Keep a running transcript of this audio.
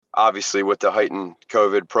obviously with the heightened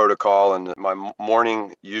COVID protocol and my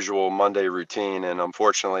morning usual Monday routine. And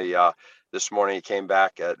unfortunately, this morning it came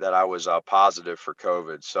back that I was positive for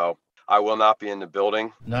COVID. So I will not be in the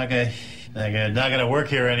building. Not gonna work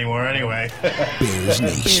here anymore anyway. Bears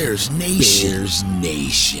Nation. Bears Nation. Bears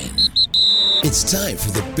Nation. It's time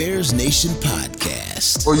for the Bears Nation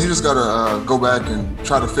podcast. Well, you just gotta go back and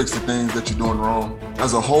try to fix the things that you're doing wrong.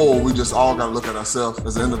 As a whole, we just all gotta look at ourselves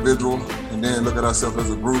as an individual and then look at ourselves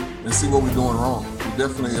as a group and see what we're doing wrong. We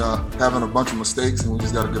definitely having a bunch of mistakes and we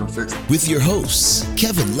just gotta get them fixed. With your hosts,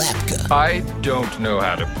 Kevin Lapka. I don't know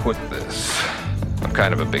how to put this. I'm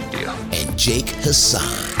kind of a big deal. And Jake Hassan.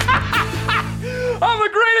 I'm the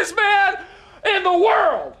greatest man in the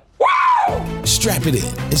world! Woo! Strap it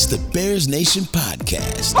in. It's the Bears Nation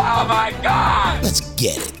podcast. Oh my God! Let's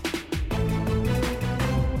get it.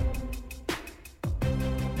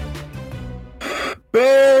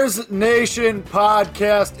 Bears Nation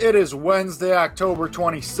podcast. It is Wednesday, October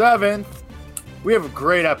 27th. We have a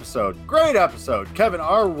great episode. Great episode. Kevin,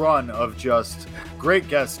 our run of just great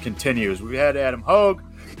guests continues. We had Adam Hogue,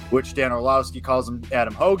 which Dan Orlowski calls him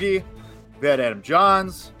Adam Hoagie. We had Adam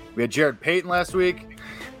Johns. We had Jared Payton last week.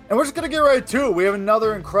 And we're just going to get right to it. We have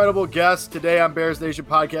another incredible guest today on Bears Nation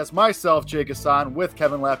podcast. Myself, Jake Hassan, with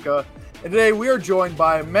Kevin Lepka. And today we are joined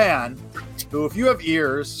by a man who, if you have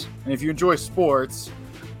ears and if you enjoy sports,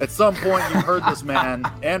 at some point you've heard this man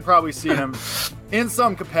and probably seen him in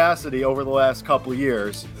some capacity over the last couple of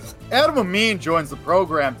years. Adam Amin joins the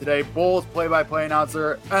program today. Bulls play-by-play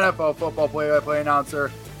announcer, NFL football play-by-play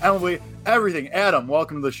announcer, MLB, everything. Adam,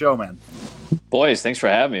 welcome to the show, man. Boys, thanks for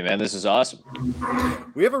having me, man. This is awesome.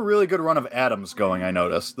 We have a really good run of Adams going, I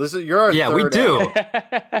noticed. You're our third we do.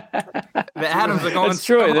 Adam. The Adams are going. That's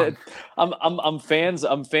true. I'm fans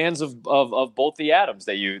of both the Adams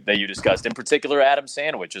that you discussed. In particular, Adam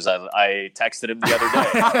Sandwich, as I texted him the other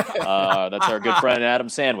day. That's our good friend Adam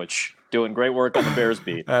Sandwich, doing great work on the Bears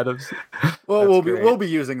beat. Adams. Well, we'll be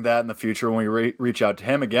using that in the future when we reach out to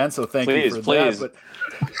him again. So thank you for that.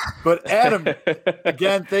 But Adam,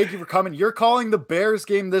 again, thank you for coming. You're calling the Bears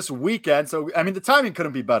game this weekend. So, I mean, the timing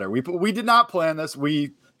couldn't be better. We did not plan this.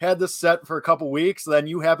 We had this set for a couple weeks. Then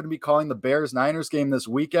you happen to be calling the Bears-Niners game this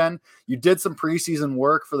weekend. You did some preseason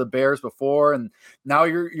work for the Bears before, and now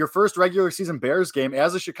your first regular season Bears game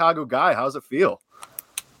as a Chicago guy. How's it feel?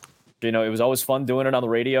 You know, it was always fun doing it on the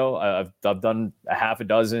radio. I've done a half a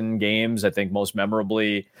dozen games. I think most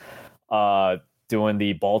memorably doing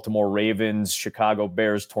the Baltimore Ravens Chicago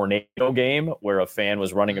Bears tornado game where a fan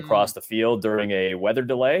was running across the field during a weather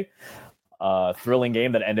delay. Thrilling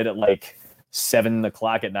game that ended at like 7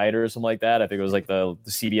 o'clock at night or something like that. I think it was like the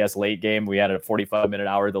CBS late game. We had a 45-minute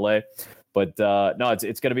hour delay. But no,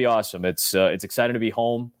 it's going to be awesome. It's exciting to be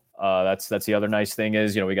home. That's the other nice thing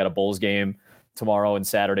is, we got a Bulls game tomorrow and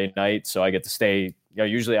Saturday night. So I get to stay,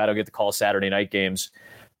 usually I don't get to call Saturday night games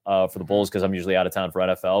for the Bulls because I'm usually out of town for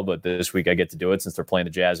NFL, but this week I get to do it since they're playing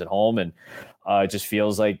the Jazz at home. And it just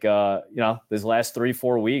feels like, this last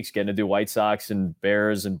 3-4 weeks getting to do White Sox and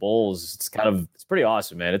Bears and Bulls. It's pretty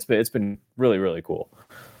awesome, man. It's been really, really cool.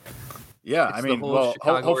 Yeah, it's I mean, well,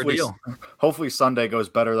 hopefully Sunday goes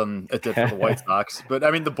better than it did for the White Sox. But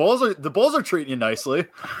I mean, the Bulls are treating you nicely.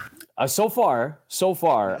 So far,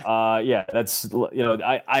 yeah. That's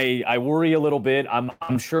I worry a little bit.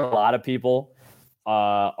 I'm sure a lot of people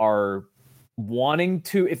are wanting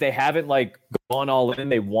to, if they haven't gone all in,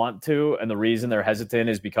 they want to, and the reason they're hesitant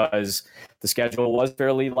is because the schedule was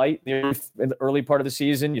fairly light in the early part of the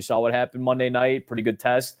season. You saw what happened Monday night, pretty good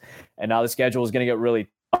test, and now the schedule is going to get really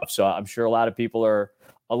tough. So I'm sure a lot of people are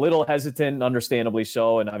a little hesitant, understandably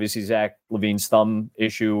so, and obviously Zach LaVine's thumb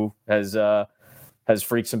issue has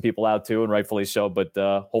freaked some people out too, and rightfully so. But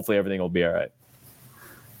hopefully everything will be all right.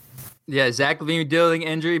 Yeah, Zach LaVine dealing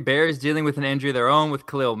injury. Bears dealing with an injury of their own with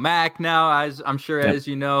Khalil Mack now, as I'm sure, as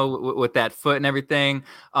you know, with that foot and everything.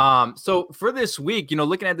 So for this week,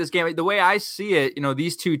 looking at this game, the way I see it,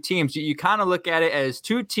 these two teams, you kind of look at it as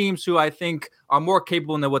two teams who I think are more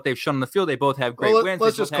capable than what they've shown on the field. They both have great wins.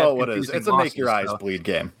 Let's just call it what it is. It's a make your eyes bleed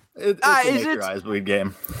game. It's a make your eyes bleed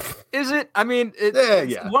game. Is it? I mean,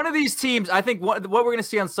 one of these teams, I think what we're going to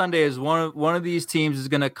see on Sunday is one of these teams is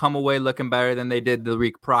going to come away looking better than they did the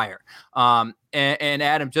week prior. And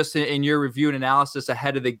Adam, just in your review and analysis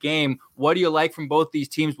ahead of the game, what do you like from both these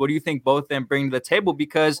teams? What do you think both of them bring to the table?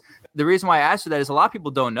 Because the reason why I asked you that is a lot of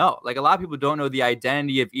people don't know. A lot of people don't know the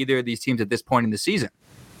identity of either of these teams at this point in the season.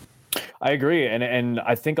 I agree. And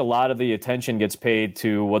I think a lot of the attention gets paid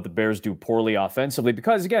to what the Bears do poorly offensively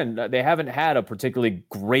because, again, they haven't had a particularly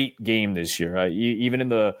great game this year. Even in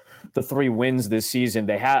the 3 wins this season,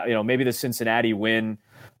 they have, maybe the Cincinnati win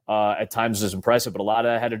at times was impressive, but a lot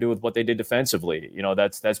of that had to do with what they did defensively.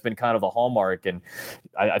 That's been kind of a hallmark. And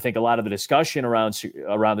I think a lot of the discussion around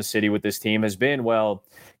the city with this team has been, well,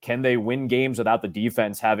 can they win games without the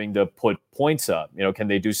defense having to put points up? Can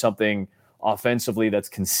they do something offensively that's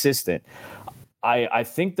consistent? I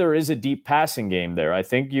think there is a deep passing game there. I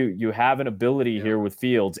think you have an ability here with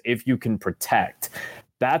Fields if you can protect.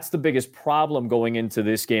 That's the biggest problem going into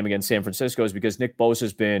this game against San Francisco, is because Nick Bosa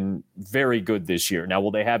has been very good this year. Now,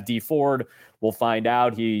 will they have Dee Ford? We'll find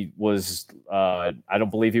out. He was, I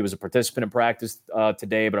don't believe he was a participant in practice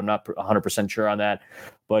today, but I'm not 100% sure on that.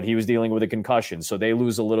 But he was dealing with a concussion, so they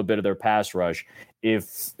lose a little bit of their pass rush.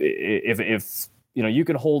 If you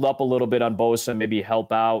can hold up a little bit on Bosa, maybe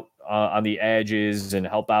help out on the edges and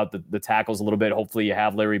help out the tackles a little bit. Hopefully you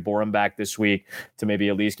have Larry Borum back this week to maybe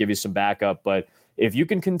at least give you some backup. But if you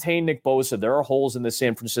can contain Nick Bosa, there are holes in the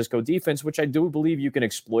San Francisco defense, which I do believe you can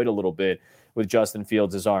exploit a little bit with Justin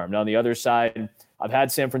Fields' arm. Now, on the other side, I've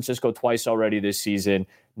had San Francisco twice already this season.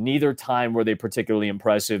 Neither time were they particularly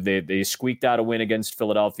impressive. They squeaked out a win against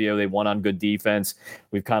Philadelphia. They won on good defense.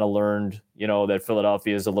 We've kind of learned, that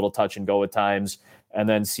Philadelphia is a little touch and go at times. And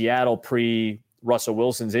then Seattle, pre-Russell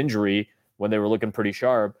Wilson's injury, when they were looking pretty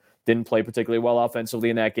sharp, didn't play particularly well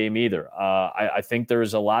offensively in that game either. I think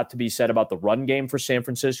there's a lot to be said about the run game for San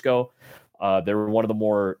Francisco. They're one of the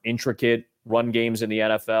more intricate run games in the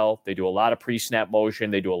NFL. They do a lot of pre-snap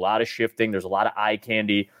motion. They do a lot of shifting. There's a lot of eye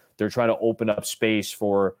candy. They're trying to open up space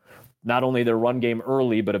for not only their run game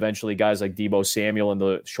early, but eventually guys like Deebo Samuel in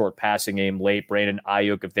the short passing game late, Brandon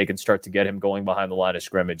Ayuk, if they can start to get him going behind the line of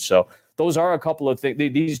scrimmage. So those are a couple of things.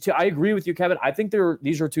 These two, I agree with you, Kevin. I think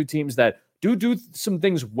these are two teams that do some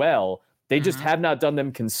things well. They just have not done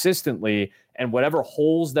them consistently, and whatever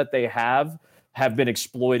holes that they have been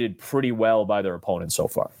exploited pretty well by their opponents so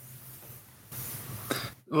far.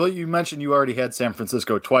 Well, you mentioned you already had San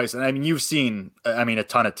Francisco twice, and you've seen, a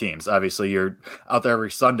ton of teams. Obviously, you're out there every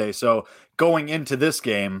Sunday. So going into this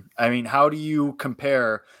game, how do you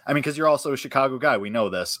compare? Because you're also a Chicago guy. We know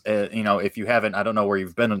this. If you haven't, I don't know where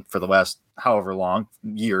you've been for the last however long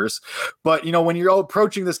years. But, when you're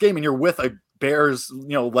approaching this game and you're with a Bears,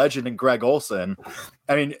 legend in Greg Olsen,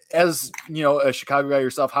 as, a Chicago guy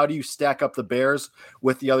yourself, how do you stack up the Bears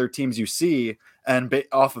with the other teams you see? And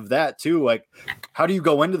off of that too, how do you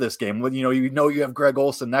go into this game when you have Greg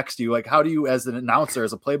Olsen next to you? How do you, as an announcer,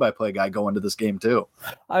 as a play-by-play guy, go into this game too?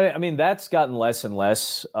 That's gotten less and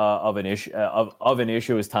less of an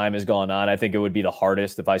issue as time has gone on. I think it would be the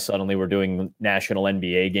hardest if I suddenly were doing national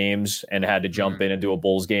NBA games and had to jump in and do a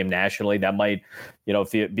Bulls game nationally. That might,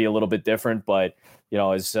 be a little bit different, but.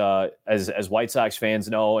 As White Sox fans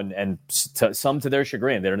know, and some to their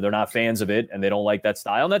chagrin, they're not fans of it and they don't like that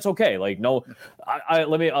style, and that's okay.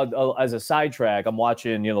 As a sidetrack, I'm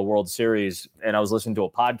watching the World Series, and I was listening to a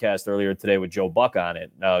podcast earlier today with Joe Buck on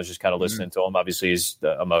it. And I was just kind of listening to him. Obviously,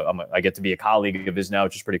 I get to be a colleague of his now,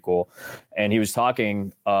 which is pretty cool. And he was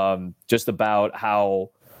talking just about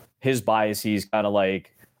how his biases kind of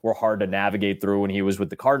were hard to navigate through when he was with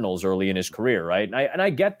the Cardinals early in his career, right? And I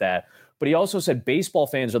get that. But he also said baseball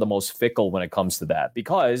fans are the most fickle when it comes to that,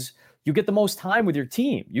 because you get the most time with your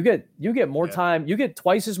team. You get more time. You get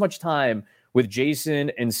twice as much time with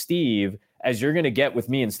Jason and Steve as you're going to get with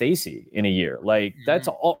me and Stacy in a year. That's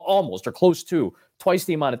almost or close to twice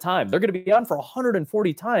the amount of time. They're going to be on for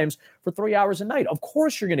 140 times for 3 hours a night. Of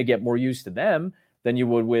course, you're going to get more used to them than you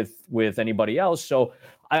would with anybody else. So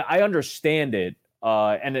I understand it.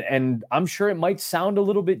 And I'm sure it might sound a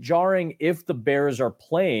little bit jarring if the Bears are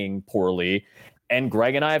playing poorly, and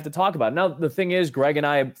Greg and I have to talk about it. Now, the thing is, Greg and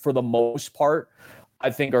I, for the most part,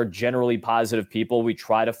 I think are generally positive people. We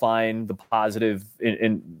try to find the positive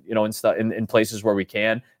in places where we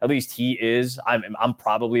can. At least he is. I'm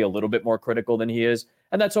probably a little bit more critical than he is,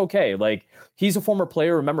 and that's okay. He's a former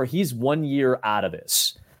player. Remember, he's 1 year out of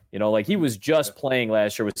this. He was just playing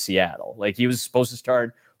last year with Seattle. He was supposed to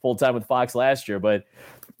start full-time with Fox last year, but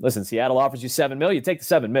listen, Seattle offers you $7 million, you take the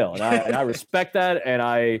 $7 million, and I respect that, and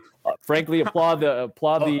I frankly applaud the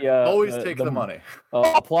money.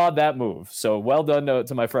 Applaud that move. So well done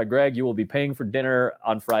to my friend Greg. You will be paying for dinner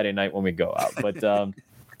on Friday night when we go out. But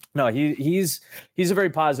no, he's a very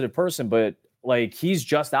positive person, but he's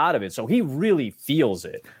just out of it, so he really feels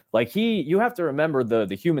it. You have to remember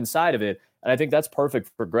the human side of it. And I think that's perfect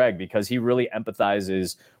for Greg because he really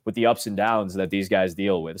empathizes with the ups and downs that these guys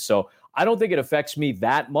deal with. So I don't think it affects me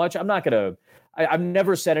that much. I've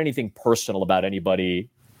never said anything personal about anybody.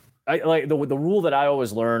 The rule that I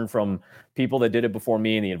always learned from people that did it before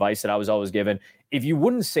me and the advice that I was always given, if you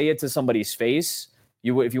wouldn't say it to somebody's face,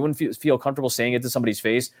 if you wouldn't feel comfortable saying it to somebody's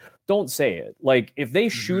face, don't say it. If they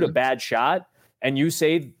shoot a bad shot and you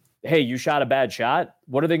say hey, you shot a bad shot,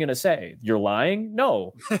 what are they going to say? You're lying?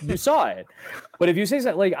 No, you saw it. But if you say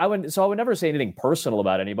something like I would never say anything personal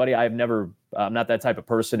about anybody. I'm not that type of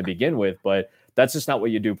person to begin with, but that's just not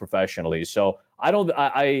what you do professionally. So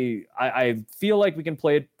I feel like we can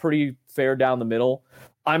play it pretty fair down the middle.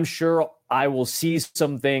 I'm sure I will see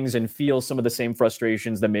some things and feel some of the same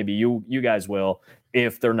frustrations that maybe you guys will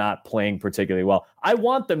if they're not playing particularly well. I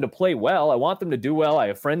want them to play well. I want them to do well. I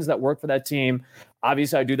have friends that work for that team.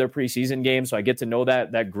 Obviously, I do their preseason games, so I get to know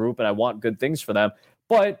that group, and I want good things for them.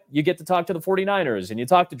 But you get to talk to the 49ers, and you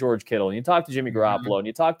talk to George Kittle, and you talk to Jimmy Garoppolo, and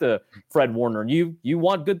you talk to Fred Warner, and you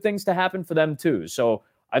want good things to happen for them too. So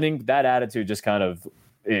I think that attitude just kind of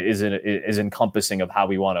is encompassing of how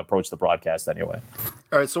we want to approach the broadcast anyway.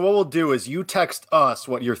 All right, so what we'll do is you text us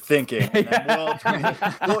what you're thinking,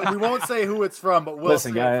 and we won't say who it's from, but we'll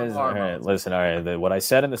listen, guys. All right. What I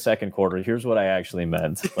said in the second quarter, here's what I actually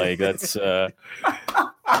meant. Like that's. All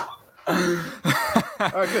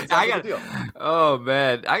right, good. Oh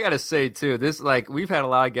man, I gotta say too, this we've had a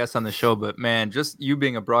lot of guests on the show, but man, just you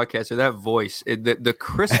being a broadcaster, that voice, the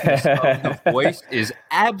crispness of the voice is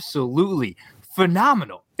absolutely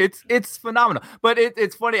phenomenal. It's phenomenal. But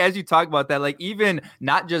it's funny as you talk about that, even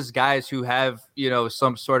not just guys who have,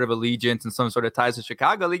 some sort of allegiance and some sort of ties to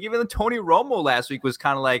Chicago, even Tony Romo last week was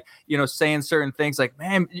kind of saying certain things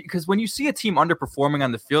man, because when you see a team underperforming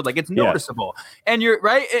on the field, it's noticeable. And you're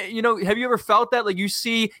right. Have you ever felt that you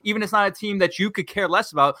see, even it's not a team that you could care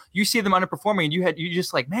less about, you see them underperforming and you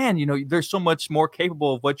just man, there's so much more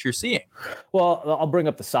capable of what you're seeing. Well, I'll bring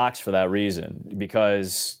up the Sox for that reason,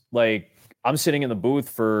 because I'm sitting in the booth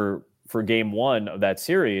for game one of that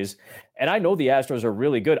series, and I know the Astros are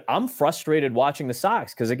really good. I'm frustrated watching the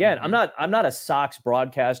Sox because, again, I'm not a Sox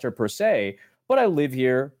broadcaster per se, but I live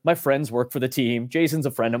here. My friends work for the team. Jason's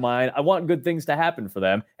a friend of mine. I want good things to happen for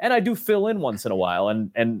them, and I do fill in once in a while,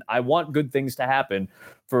 and I want good things to happen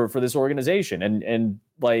for this organization. And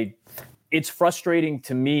it's frustrating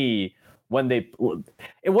to me when it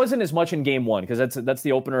wasn't as much in game one, because that's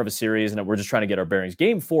the opener of a series and we're just trying to get our bearings.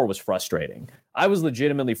 Game 4 was frustrating. I was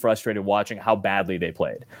legitimately frustrated watching how badly they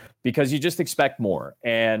played, because you just expect more.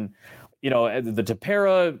 And, the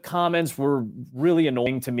Tepera comments were really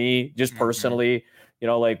annoying to me, just personally.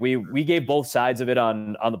 We gave both sides of it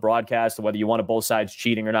on the broadcast, whether you wanted both sides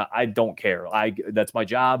cheating or not. I don't care. That's my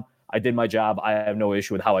job. I did my job. I have no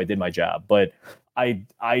issue with how I did my job. But I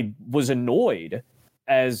was annoyed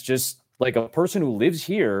as just a person who lives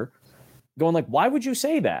here going why would you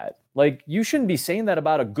say that? You shouldn't be saying that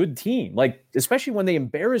about a good team, especially when they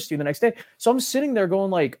embarrassed you the next day. So I'm sitting there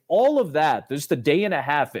going all of that, just a day and a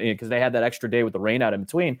half, because they had that extra day with the rain out in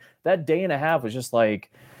between. That day and a half was just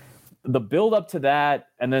the build up to that.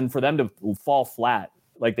 And then for them to fall flat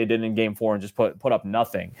like they did in game 4 and just put up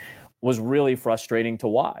nothing was really frustrating to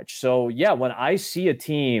watch. So yeah, when I see a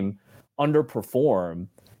team underperform,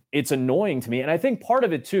 it's annoying to me. And I think part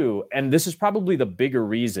of it too, and this is probably the bigger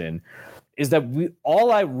reason, is that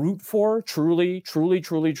all I root for truly at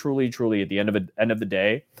the end of the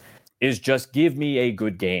day is just give me a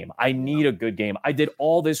good game. I need a good game. I did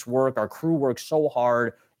all this work. Our crew worked so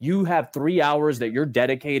hard. You have 3 hours that you're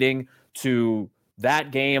dedicating to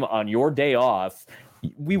that game on your day off.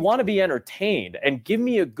 We want to be entertained, and give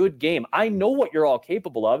me a good game. I know what you're all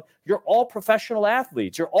capable of. You're all professional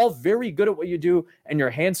athletes. You're all very good at what you do, and you're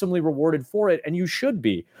handsomely rewarded for it, and you should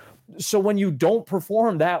be. So when you don't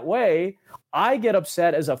perform that way, I get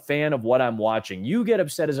upset as a fan of what I'm watching. You get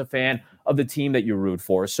upset as a fan of the team that you root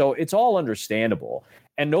for. So it's all understandable.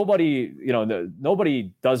 And nobody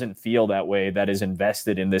doesn't feel that way that is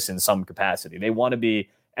invested in this in some capacity. They want to be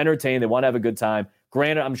entertained. They want to have a good time.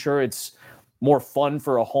 Granted, I'm sure it's more fun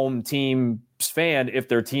for a home team's fan if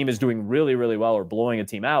their team is doing really, really well or blowing a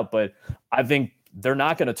team out. But I think they're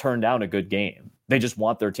not going to turn down a good game. They just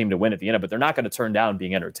want their team to win at the end of it. They're not going to turn down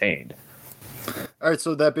being entertained. All right.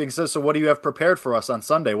 So that being said, so what do you have prepared for us on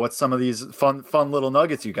Sunday? What's some of these fun little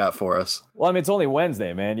nuggets you got for us? Well, I mean, it's only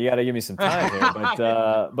Wednesday, man. You got to give me some time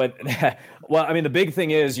here. But well, I mean, the big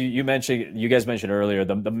thing is you guys mentioned earlier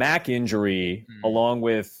the Mac injury, along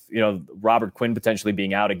with Robert Quinn potentially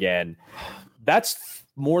being out again. That's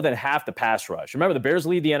more than half the pass rush. Remember, the Bears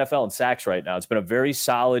lead the NFL in sacks right now. It's been a very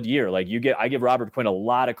solid year. I give Robert Quinn a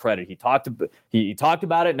lot of credit. He talked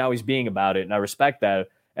about it. Now he's being about it, and I respect that.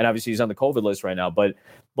 And obviously he's on the COVID list right now, but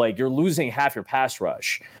you're losing half your pass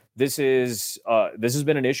rush. This has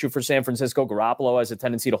been an issue for San Francisco. Garoppolo has a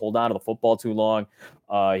tendency to hold on to the football too long.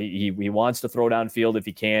 He wants to throw downfield if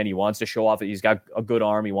he can. He wants to show off that he's got a good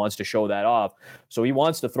arm. He wants to show that off. So he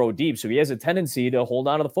wants to throw deep. So he has a tendency to hold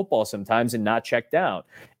on to the football sometimes and not check down.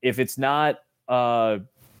 If it's not a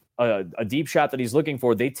a deep shot that he's looking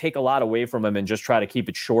for, they take a lot away from him and just try to keep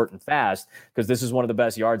it short and fast, because this is one of the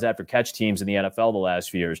best yards after catch teams in the NFL the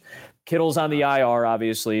last few years. Kittle's on the IR,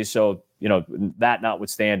 obviously, so that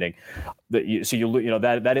notwithstanding,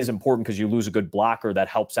 that is important because you lose a good blocker that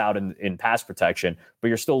helps out in pass protection, but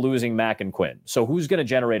you're still losing Mack and Quinn. So who's going to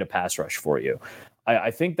generate a pass rush for you?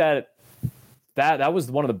 I think that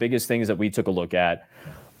was one of the biggest things that we took a look at.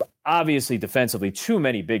 Obviously, defensively, too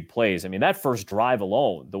many big plays. I mean, that first drive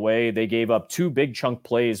alone, the way they gave up 2 big chunk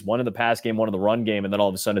plays, one in the pass game, one in the run game, and then all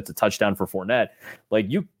of a sudden it's a touchdown for Fournette. Like,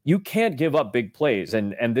 you can't give up big plays.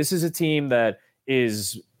 And this is a team that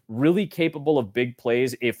is really capable of big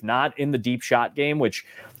plays, if not in the deep shot game, which,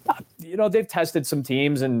 they've tested some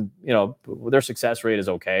teams and, their success rate is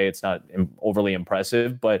okay. It's not overly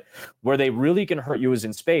impressive, but where they really can hurt you is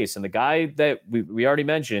in space. And the guy that we already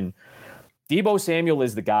mentioned, Deebo Samuel,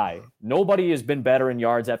 is the guy. Nobody has been better in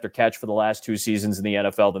yards after catch for the last 2 seasons in the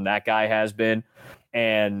NFL than that guy has been.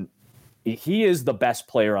 And he is the best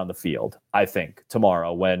player on the field, I think,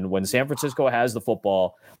 tomorrow. When San Francisco has the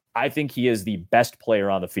football, I think he is the best player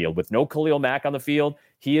on the field. With no Khalil Mack on the field,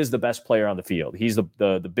 he is the best player on the field. He's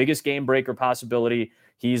the biggest game breaker possibility.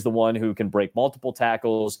 He's the one who can break multiple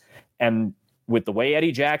tackles. And with the way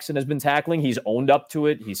Eddie Jackson has been tackling, he's owned up to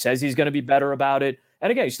it. He says he's going to be better about it. And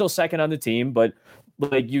again, he's still second on the team, but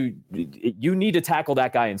like you need to tackle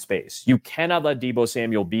that guy in space. You cannot let Deebo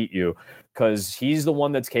Samuel beat you, because he's the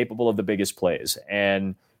one that's capable of the biggest plays.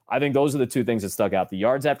 And I think those are the 2 things that stuck out: the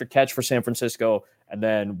yards after catch for San Francisco, and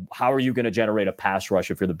then how are you going to generate a pass rush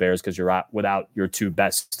if you're the Bears, because you're out without your 2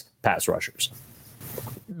 best pass rushers.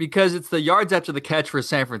 Because it's the yards after the catch for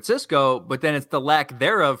San Francisco, but then it's the lack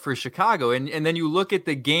thereof for Chicago. And then you look at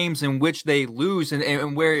the games in which they lose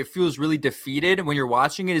and where it feels really defeated when you're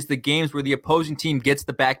watching it is the games where the opposing team gets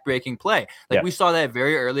the back-breaking play. We saw that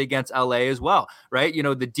very early against LA as well, right?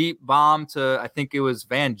 The deep bomb to, I think it was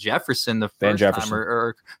Van Jefferson time,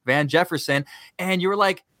 or Van Jefferson. And you were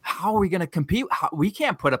like, how are we going to compete? We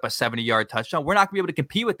can't put up a 70-yard touchdown. We're not going to be able to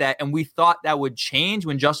compete with that. And we thought that would change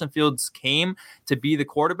when Justin Fields came to be the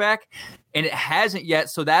quarterback, and it hasn't yet.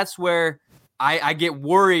 So that's where I get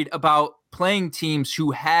worried about playing teams who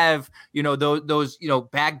have, those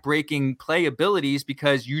back-breaking play abilities,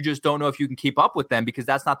 because you just don't know if you can keep up with them, because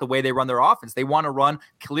that's not the way they run their offense. They want to run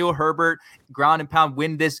Khalil Herbert, ground and pound,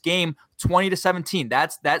 win this game 20-17.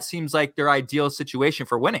 That seems like their ideal situation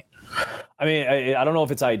for winning. I mean, I don't know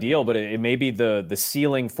if it's ideal, but it may be the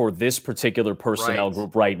ceiling for this particular personnel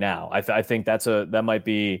group right now. I think that might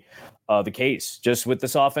be the case, just with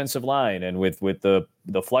this offensive line and with the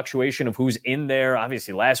fluctuation of who's in there.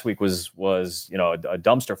 Obviously, last week was a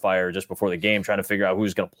dumpster fire just before the game, trying to figure out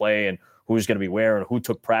who's going to play and who's going to be where and who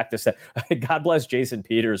took practice. God bless Jason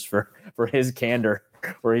Peters for his candor,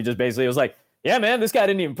 where he just basically was like, yeah, man, this guy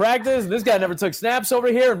didn't even practice. This guy never took snaps over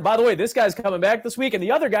here. And by the way, this guy's coming back this week, and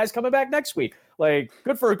the other guy's coming back next week. Like,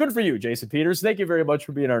 good for you, Jason Peters. Thank you very much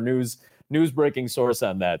for being our news breaking source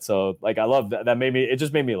on that. So, like, I love that. It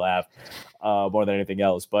just made me laugh more than anything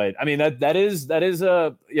else. But I mean, that is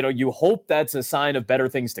a, you hope that's a sign of better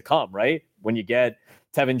things to come, right? When you get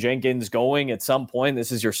Tevin Jenkins going at some point,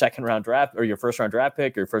 this is your second round draft, or your first round draft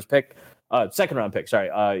pick, or your first pick, second round pick.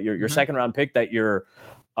 Sorry, your second round pick that you're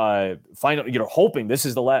hoping this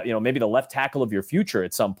is maybe the left tackle of your future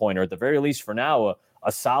at some point, or at the very least for now,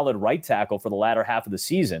 a solid right tackle for the latter half of the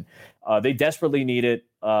season. They desperately need it.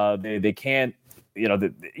 They can't,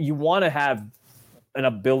 you want to have an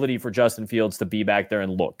ability for Justin Fields to be back there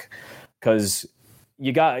and look, because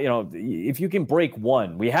you got, if you can break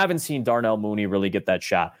one. We haven't seen Darnell Mooney really get that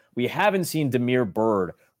shot. We haven't seen Damiere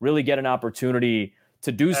Byrd really get an opportunity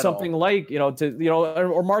to do something like,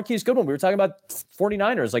 or Marquise Goodwin. We were talking about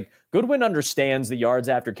 49ers. Like, Goodwin understands the yards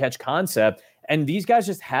after catch concept, and these guys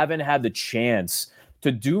just haven't had the chance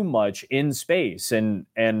to do much in space. And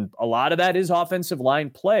a lot of that is offensive line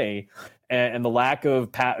play and the lack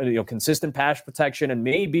of consistent pass protection, and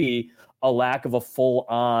maybe a lack of a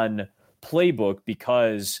full-on playbook,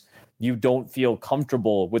 because you don't feel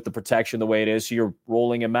comfortable with the protection the way it is. So you're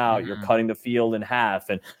rolling him out, you're cutting the field in half.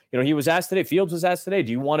 And, Fields was asked today,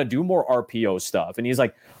 do you want to do more RPO stuff? And he's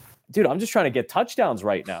like, dude, I'm just trying to get touchdowns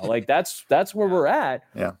right now. Like, that's where we're at,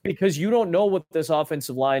 because you don't know what this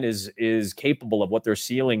offensive line is capable of, what their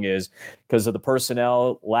ceiling is, because of the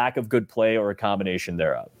personnel, lack of good play, or a combination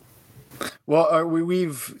thereof. Well,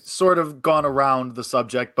 we've sort of gone around the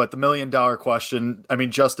subject, but the $1 million question, I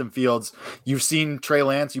mean, Justin Fields, you've seen Trey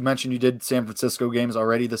Lance. You mentioned you did San Francisco games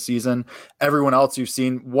already this season. Everyone else you've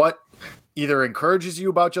seen, what either encourages you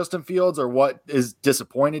about Justin Fields or what is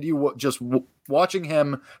disappointed you watching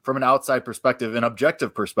him from an outside perspective, an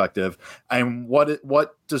objective perspective, and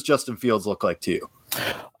what does Justin Fields look like to you?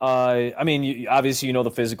 I mean, obviously,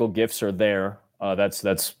 the physical gifts are there.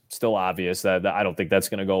 That's still obvious. That I don't think that's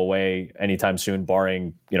going to go away anytime soon,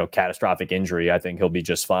 barring catastrophic injury. I think he'll be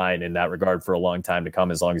just fine in that regard for a long time to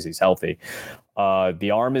come, as long as he's healthy.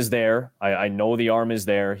 The arm is there. I know the arm is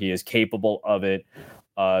there. He is capable of it.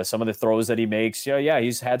 Some of the throws that he makes,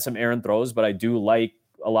 he's had some errant throws, but I do like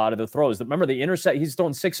a lot of the throws. Remember he's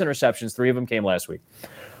thrown 6 interceptions. 3 of them came last week.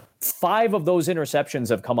 5 of those interceptions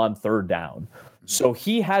have come on third down. So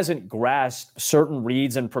he hasn't grasped certain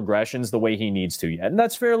reads and progressions the way he needs to yet. And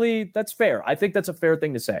that's fair. I think that's a fair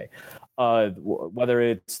thing to say. Whether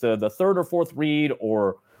it's the third or fourth read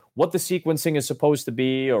or what the sequencing is supposed to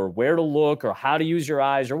be or where to look or how to use your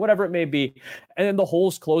eyes or whatever it may be. And then the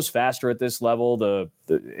holes close faster at this level.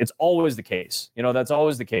 It's always the case. That's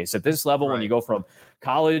always the case. At this level, when you go from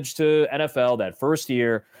college to NFL, that first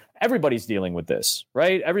year, everybody's dealing with this,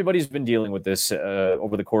 right? Everybody's been dealing with this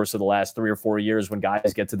over the course of the last 3 or 4 years when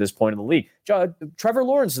guys get to this point in the league. Trevor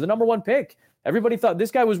Lawrence is the number 1 pick. Everybody thought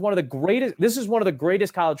this guy was one of the greatest. This is one of the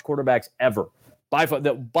greatest college quarterbacks ever.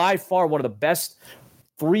 By far, one of the best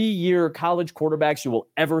 3-year college quarterbacks you will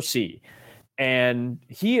ever see. And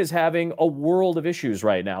he is having a world of issues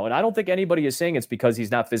right now. And I don't think anybody is saying it's because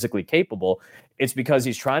he's not physically capable. It's because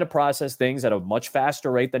he's trying to process things at a much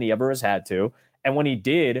faster rate than he ever has had to. And when he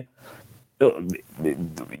did,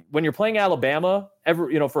 when you're playing Alabama,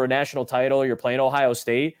 for a national title, you're playing Ohio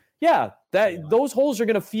State, those holes are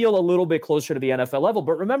going to feel a little bit closer to the NFL level.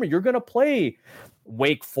 But remember, you're going to play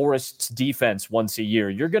Wake Forest's defense once a year.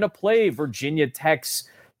 You're going to play Virginia Tech's,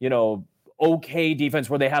 okay defense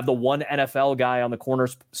where they have the one NFL guy on the corner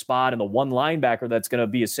spot and the one linebacker that's going to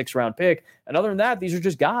be a 6th-round pick. And other than that, these are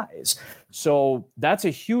just guys. So that's a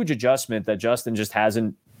huge adjustment that Justin just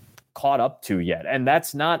hasn't caught up to yet. And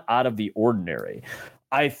that's not out of the ordinary.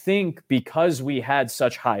 I think because we had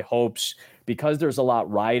such high hopes, because there's a lot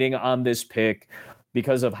riding on this pick,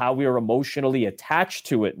 because of how we are emotionally attached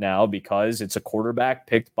to it now, because it's a quarterback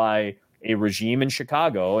picked by a regime in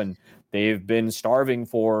Chicago, and they've been starving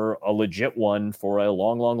for a legit one for a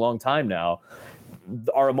long, long, long time now.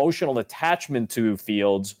 Our emotional attachment to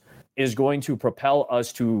Fields is going to propel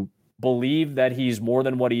us to believe that he's more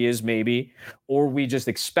than what he is, maybe, or we just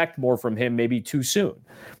expect more from him maybe too soon.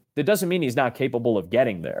 That doesn't mean he's not capable of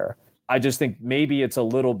getting there. I just think maybe it's a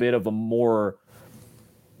little bit of a more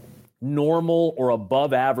normal or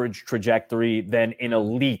above average trajectory than an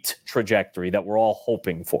elite trajectory that we're all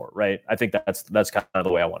hoping for, right? I think that's kind of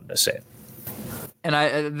the way I wanted to say it.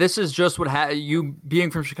 And this is just what you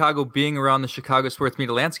being from Chicago, being around the Chicago sports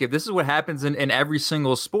media landscape. This is what happens in every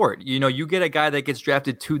single sport. You get a guy that gets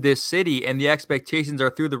drafted to this city, and the expectations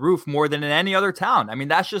are through the roof more than in any other town. I mean,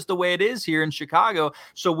 that's just the way it is here in Chicago.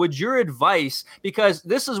 So, would your advice? Because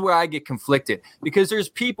this is where I get conflicted. Because there's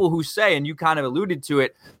people who say, and you kind of alluded to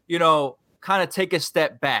it, kind of take a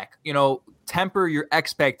step back. Temper your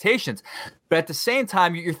expectations. But at the same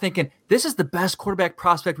time, you're thinking, this is the best quarterback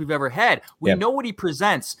prospect we've ever had. We know what he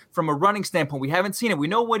presents from a running standpoint. We haven't seen it. We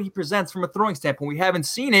know what he presents from a throwing standpoint. We haven't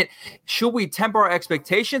seen it. Should we temper our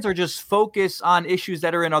expectations or just focus on issues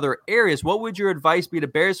that are in other areas? What would your advice be to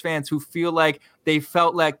Bears fans who feel like they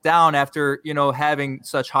felt let down after, having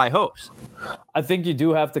such high hopes? I think you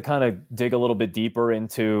do have to kind of dig a little bit deeper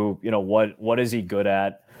into, what is he good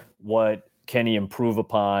at? What can he improve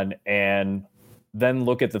upon? And then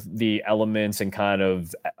look at the elements and kind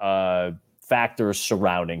of factors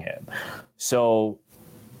surrounding him. So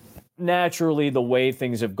naturally, the way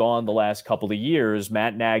things have gone the last couple of years,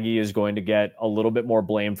 Matt Nagy is going to get a little bit more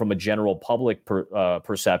blame from a general public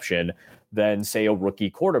perception than, say, a rookie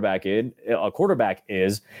quarterback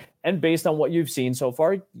is. And based on what you've seen so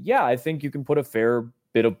far, I think you can put a fair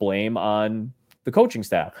bit of blame on the coaching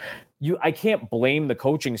staff. I can't blame the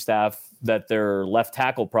coaching staff that their left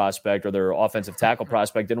tackle prospect or their offensive tackle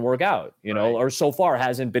prospect didn't work out, or so far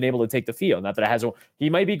hasn't been able to take the field. Not that it hasn't. He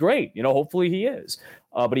might be great, hopefully he is,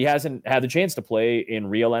 but he hasn't had the chance to play in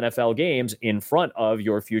real NFL games in front of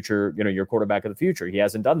your future, your quarterback of the future. He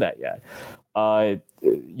hasn't done that yet.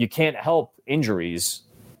 You can't help injuries.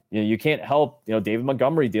 You can't help, David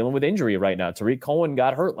Montgomery dealing with injury right now. Tariq Cohen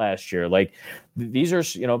got hurt last year. Like these are,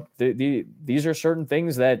 these are certain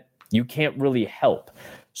things that you can't really help.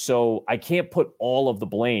 So I can't put all of the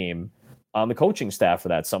blame on the coaching staff for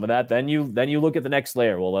that. Some of that, then you look at the next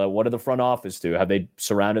layer. Well, what did the front office do? Have they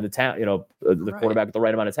surrounded the quarterback with the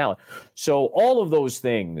right amount of talent? So all of those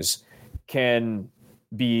things can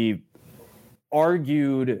be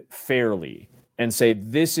argued fairly and say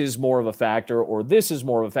this is more of a factor or this is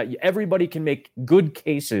more of a factor. Everybody can make good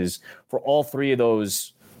cases for all three of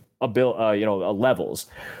those levels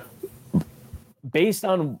based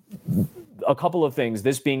on a couple of things.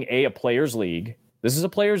 This being a players' league. This is a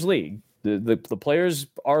players' league. The players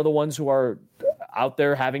are the ones who are out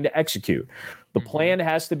there having to execute. The plan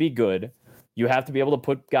has to be good. You have to be able to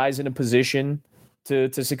put guys in a position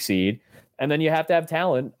to succeed. And then you have to have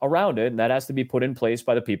talent around it, and that has to be put in place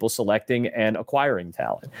by the people selecting and acquiring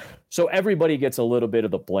talent. So everybody gets a little bit of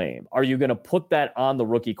the blame. Are you going to put that on the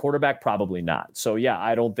rookie quarterback? Probably not. So, yeah,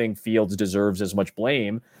 I don't think Fields deserves as much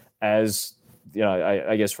blame as,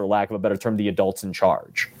 I guess for lack of a better term, the adults in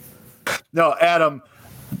charge. No, Adam,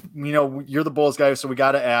 you're the Bulls guy, so we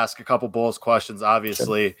got to ask a couple Bulls questions,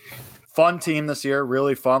 obviously. Sure. Fun team this year,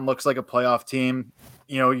 really fun. Looks like a playoff team.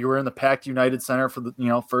 You were in the Packed United Center for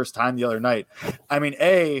the first time the other night. I mean,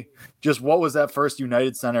 just what was that first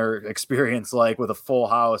United Center experience like with a full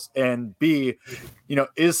house? And B,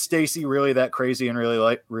 is Stacey really that crazy in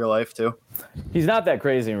real life too? He's not that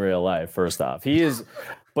crazy in real life. First off, he is,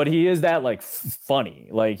 but he is that like funny.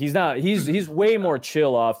 Like he's not. He's way more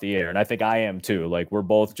chill off the air, and I think I am too. Like we're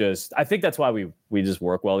both just. I think that's why we just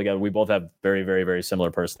work well together. We both have very, very, very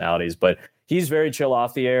similar personalities, but he's very chill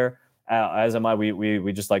off the air. As am I.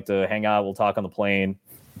 We just like to hang out. We'll talk on the plane.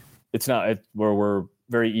 It's not we're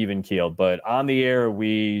very even keeled, but on the air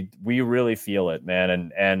we really feel it,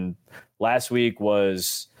 man. And last week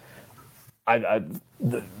was I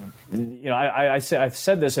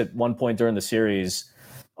said this at one point during the series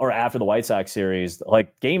or after the White Sox series.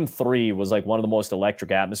 Like Game 3 was like one of the most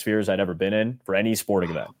electric atmospheres I'd ever been in for any sporting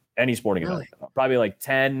event. Event. Probably like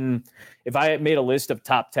 10. If I had made a list of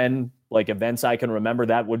top 10 like events I can remember,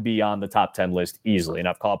 that would be on the top 10 list easily. And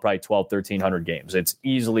I've called probably 1,300 games. It's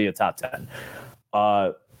easily a top 10.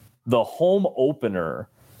 The home opener,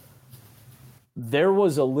 there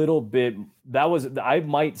was a little bit I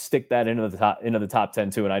might stick that into the top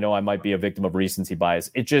 10 too. And I know I might be a victim of recency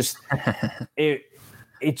bias. It just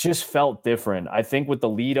it just felt different. I think with the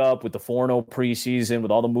lead up, with the 4-0 preseason,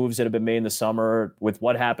 with all the moves that have been made in the summer, with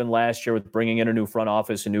what happened last year with bringing in a new front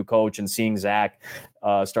office, a new coach, and seeing Zach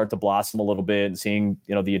start to blossom a little bit, and seeing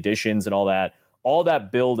the additions and all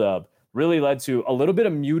that buildup really led to a little bit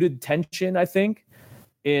of muted tension, I think,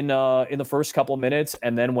 in the first couple of minutes.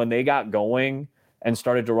 And then when they got going and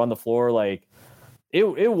started to run the floor, like it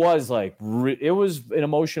was an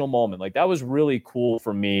emotional moment. Like that was really cool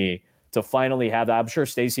for me to finally have that. I'm sure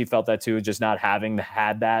Stacey felt that too, just not having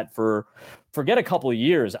had that forget a couple of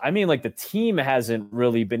years. I mean, like the team hasn't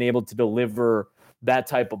really been able to deliver that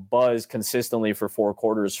type of buzz consistently for 4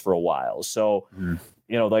 quarters for a while. So,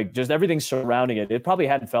 like just everything surrounding it, it probably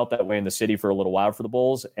hadn't felt that way in the city for a little while for the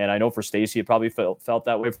Bulls. And I know for Stacey, it probably felt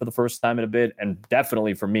that way for the first time in a bit. And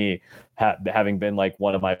definitely for me, having been like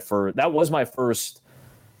that was my first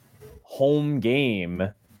home game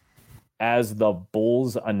as the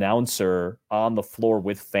Bulls announcer on the floor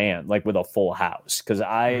with fans, like with a full house. Because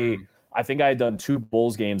I think I had done 2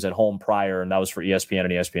 Bulls games at home prior, and that was for ESPN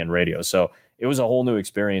and ESPN Radio. So it was a whole new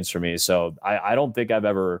experience for me. So I don't think I've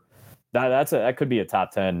ever that could be a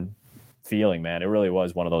top 10 feeling, man. It really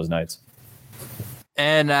was one of those nights.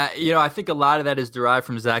 And, I think a lot of that is derived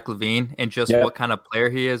from Zach LaVine and just what kind of player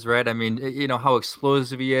he is, right? I mean, how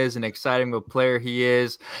explosive he is and exciting of a player he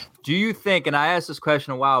is. Do you think, and I asked this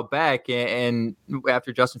question a while back, and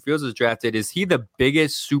after Justin Fields was drafted, is he the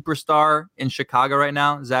biggest superstar in Chicago right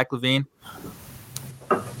now, Zach LaVine?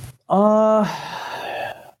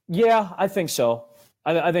 Yeah, I think so.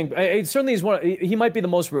 I think it certainly is he might be the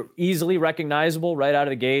most easily recognizable right out of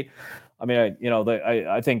the gate. I mean,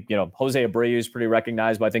 I think, Jose Abreu is pretty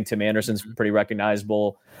recognizable. I think Tim Anderson's pretty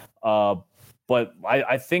recognizable. But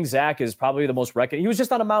I think Zach is probably the most recognizable. He was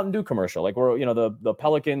just on a Mountain Dew commercial, like where, the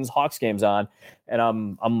Pelicans Hawks game's on, and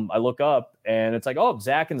I look up and it's like, oh,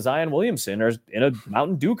 Zach and Zion Williamson are in a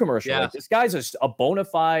Mountain Dew commercial. Yeah. Like, this guy's a bona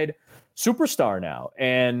fide superstar now.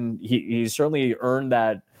 And he certainly earned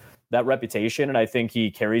that reputation. And I think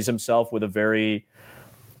he carries himself with a very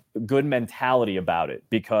good mentality about it,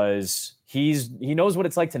 because he knows what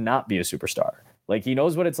it's like to not be a superstar. Like he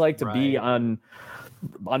knows what it's like to be on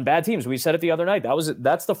bad teams. We said it the other night.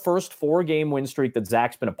 That's the first 4-game win streak that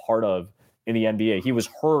Zach's been a part of in the NBA. He was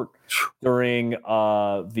hurt during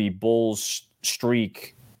the Bulls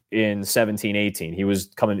streak in 17-18. He was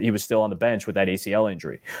still on the bench with that ACL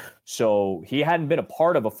injury. So he hadn't been a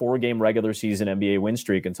part of a 4-game regular season NBA win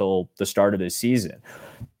streak until the start of this season.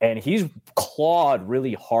 And he's clawed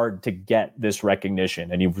really hard to get this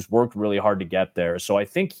recognition, and he was worked really hard to get there. So I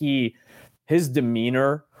think his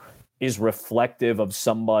demeanor is reflective of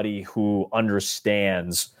somebody who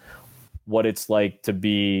understands what it's like to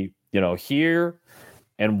be, here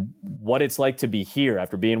and what it's like to be here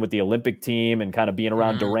after being with the Olympic team and kind of being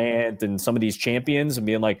around Durant and some of these champions and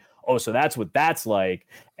being like, oh, so that's what that's like.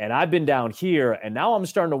 And I've been down here and now I'm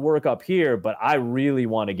starting to work up here, but I really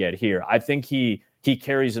want to get here. I think he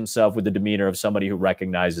carries himself with the demeanor of somebody who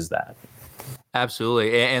recognizes that.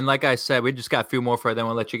 Absolutely. And like I said, we just got a few more for it, then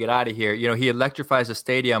we'll let you get out of here. He electrifies the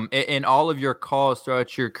stadium. In all of your calls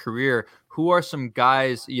throughout your career, who are some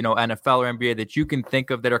guys, NFL or NBA that you can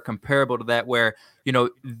think of that are comparable to that, where,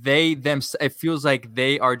 it feels like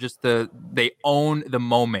they are just they own the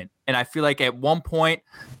moment. And I feel like at one point,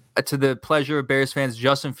 to the pleasure of Bears fans,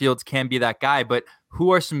 Justin Fields can be that guy, but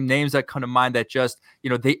who are some names that come to mind that just,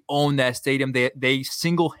 they own that stadium? They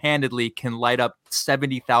single-handedly can light up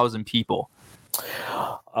 70,000 people.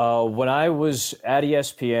 When I was at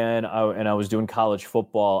ESPN and I was doing college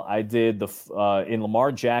football, I did in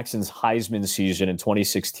Lamar Jackson's Heisman season in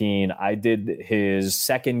 2016, I did his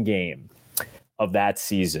second game of that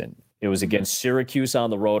season. It was against Syracuse on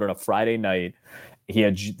the road on a Friday night. They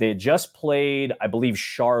had just played, I believe,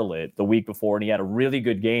 Charlotte the week before, and he had a really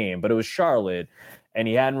good game, but it was Charlotte, and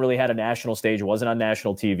he hadn't really had a national stage. It wasn't on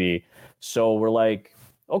national TV. So we're like,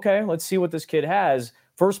 okay, let's see what this kid has.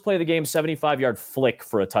 First play of the game, 75-yard flick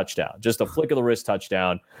for a touchdown, just a flick of the wrist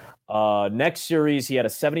touchdown. Next series, he had a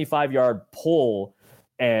 75-yard pull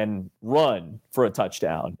and run for a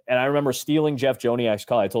touchdown. And I remember stealing Jeff Joniak's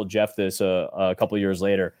call. I told Jeff this a couple of years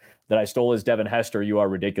later, that I stole his Devin Hester, "You are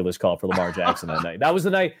ridiculous" call for Lamar Jackson that night. That was the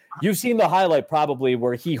night. You've seen the highlight probably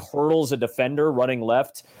where he hurdles a defender running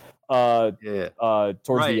left towards the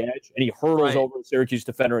edge, and he hurdles over the Syracuse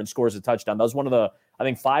defender and scores a touchdown. That was one of the, I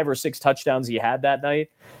think, 5 or 6 touchdowns he had that night,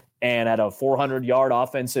 and at a 400-yard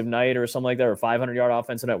offensive night or something like that, or 500-yard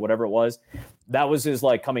offensive night, whatever it was. That was his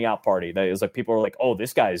coming out party. That was people were like, "Oh,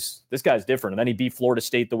 this guy's different." And then he beat Florida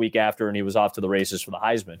State the week after, and he was off to the races for the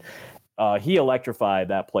Heisman. He electrified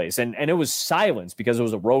that place, and it was silence because it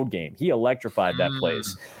was a road game. He electrified that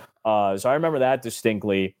place. So I remember that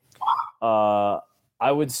distinctly.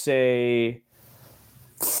 I would say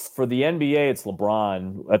for the NBA, it's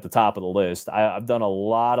LeBron at the top of the list. I've done a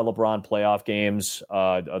lot of LeBron playoff games.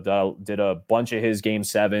 Did a bunch of his Game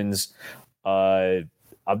 7s.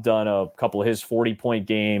 I've done a couple of his 40-point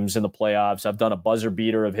games in the playoffs. I've done a buzzer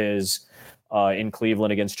beater of his in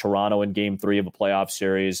Cleveland against Toronto in Game 3 of a playoff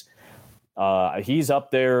series. He's up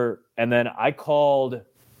there. And then I can't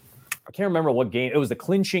remember what game. It was the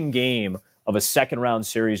clinching game of a second-round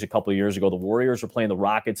series a couple of years ago. The Warriors were playing the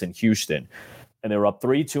Rockets in Houston, and they were up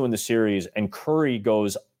 3-2 in the series, and Curry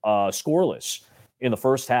goes scoreless in the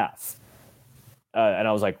first half. And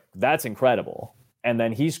I was like, that's incredible. And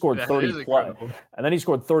then he scored 30 plus. And then he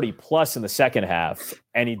scored 30 plus in the second half,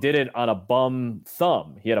 and he did it on a bum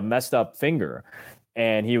thumb. He had a messed up finger,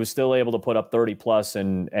 and he was still able to put up 30 plus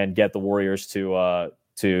and get the Warriors to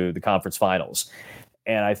the conference finals.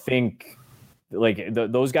 And I think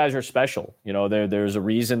those guys are special. There's a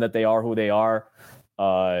reason that they are who they are.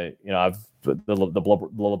 The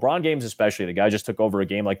LeBron games, especially, the guy just took over a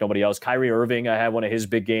game like nobody else. Kyrie Irving, I had one of his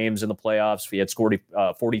big games in the playoffs. He had scored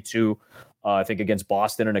 42, I think, against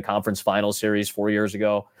Boston in a conference final series 4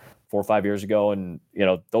 or 5 years ago. And,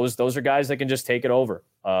 those are guys that can just take it over.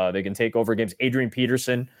 They can take over games. Adrian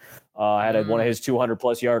Peterson had one of his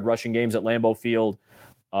 200-plus yard rushing games at Lambeau Field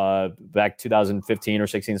back 2015 or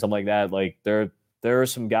 16, something like that. There are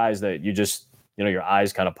some guys that you just, your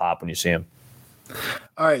eyes kind of pop when you see them.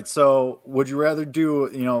 All right, so would you rather do,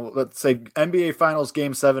 let's say NBA Finals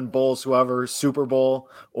Game 7, Bulls, whoever, Super Bowl,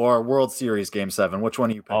 or World Series Game 7? Which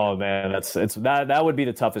one are you picking? Oh man, that would be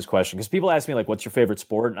the toughest question, because people ask me what's your favorite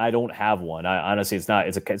sport, and I don't have one. Honestly, it's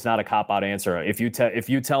not a cop-out answer. If you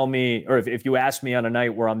tell me, or if you ask me on a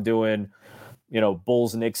night where I'm doing,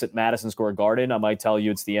 Bulls Knicks at Madison Square Garden, I might tell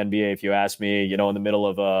you it's the NBA. If you ask me, in the middle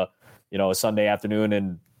of a Sunday afternoon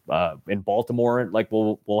and in Baltimore,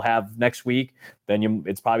 we'll have next week, then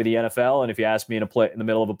it's probably the NFL. And if you ask me in the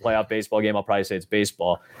middle of a playoff baseball game, I'll probably say it's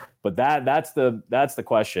baseball. But that's the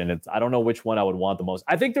question. I don't know which one I would want the most.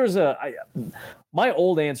 I think there's my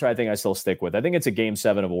old answer. I think I still stick with. I think it's a Game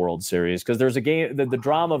 7 of a World Series, because there's a game. The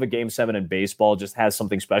drama of a Game 7 in baseball just has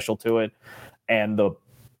something special to it, and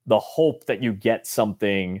the hope that you get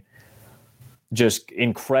something just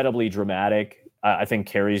incredibly dramatic, I think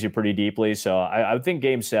carries you pretty deeply. So I would think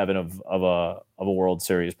Game 7 of a World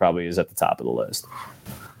Series probably is at the top of the list.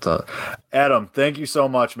 So, Adam, thank you so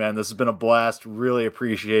much, man. This has been a blast. Really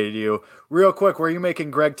appreciated you. Real quick, where are you making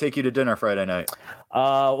Greg take you to dinner Friday night?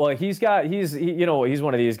 Well, he's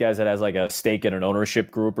one of these guys that has a stake in an ownership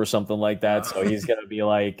group or something like that. So he's gonna be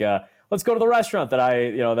let's go to the restaurant that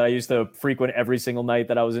I used to frequent every single night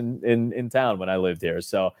that I was in town when I lived here.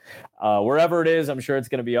 So wherever it is, I'm sure it's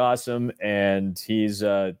going to be awesome. And he's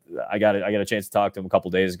I got a chance to talk to him a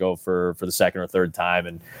couple days ago for the second or third time,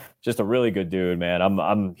 and just a really good dude,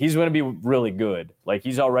 man. He's going to be really good. Like,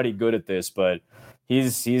 he's already good at this, but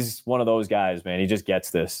he's one of those guys, man. He just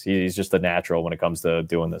gets this. He's just a natural when it comes to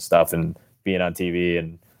doing this stuff and being on TV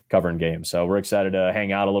and covering games. So we're excited to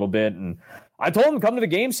hang out a little bit. And I told him come to the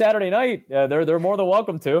game Saturday night. They're more than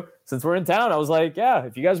welcome to. Since we're in town, I was like, yeah,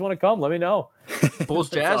 if you guys want to come, let me know. Bulls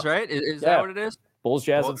Jazz, right? Is that what it is? Bulls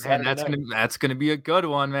Jazz. That's gonna be a good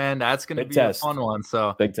one, man. That's gonna be a fun one.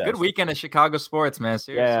 So good weekend of Chicago sports, man.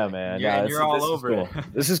 Seriously. Yeah, man. You're all over it.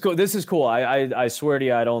 This is cool. This is cool. I swear to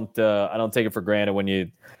you, I don't take it for granted when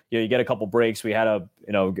you get a couple breaks. We had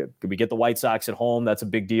we get the White Sox at home. That's a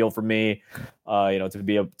big deal for me.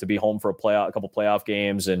 To be home for a couple playoff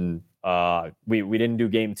games, and we didn't do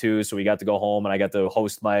game 2, so we got to go home, and I got to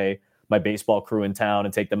host my baseball crew in town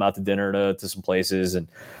and take them out to dinner to some places. And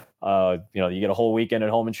you get a whole weekend at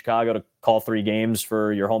home in Chicago to call 3 games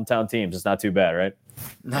for your hometown teams. It's not too bad, right?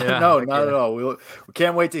 No, not at all. We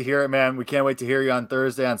can't wait to hear it, man. We can't wait to hear you on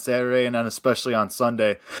Thursday, on Saturday, and then especially on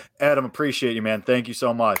Sunday. Adam, appreciate you, man. Thank you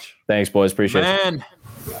so much. Thanks, boys. Appreciate it.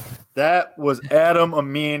 That was Adam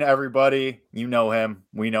Amin, everybody. You know him.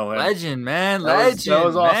 We know him. Legend, man. That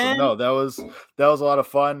was awesome. Man. No, that was a lot of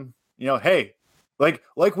fun. Hey,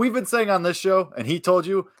 like we've been saying on this show, and he told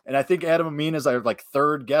you, and I think Adam Amin is our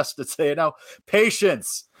third guest to say it now.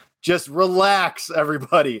 Patience. Just relax,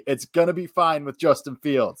 everybody. It's gonna be fine with Justin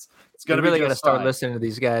Fields. It's gonna really be gonna start listening to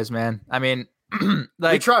these guys, man. I mean,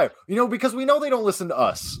 we try, because we know they don't listen to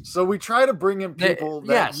us, so we try to bring in people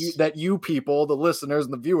that you people, the listeners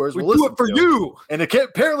and the viewers, will listen do it for to. you. And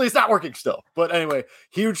apparently it's not working still. But anyway,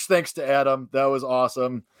 huge thanks to Adam. That was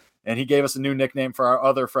awesome, and he gave us a new nickname for our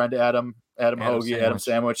other friend Adam Hoagie, Adam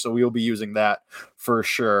Sandwich. So we will be using that for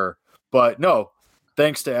sure. But no,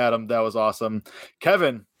 thanks to Adam. That was awesome,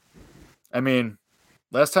 Kevin. I mean,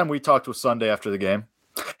 last time we talked was Sunday after the game.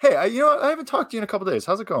 Hey, I haven't talked to you in a couple days.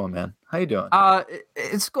 How's it going, man? How you doing?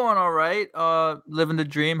 It's going all right. Living the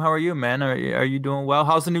dream. How are you, man? Are you doing well?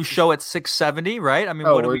 How's the new show at 670? Right? I mean,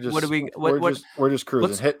 we're just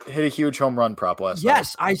cruising. Hit a huge home run prop last night.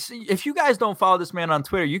 Yes, I see. If you guys don't follow this man on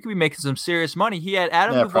Twitter, you could be making some serious money. He had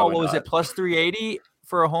Adam Duvall. What was it? Plus 380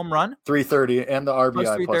 for a home run. 330 and the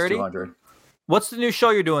RBI plus 200. What's the new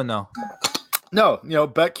show you're doing though? No,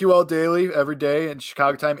 BetQL daily every day in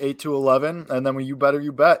Chicago time, 8 to 11. And then when you bet,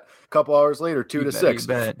 a couple hours later, 2 to 6.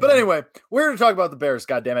 But anyway, we're going to talk about the Bears,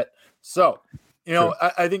 goddammit. So,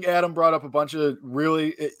 I think Adam brought up a bunch of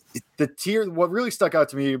what really stuck out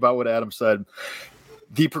to me about what Adam said,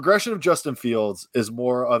 the progression of Justin Fields is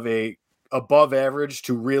more of a above average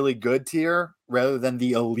to really good tier rather than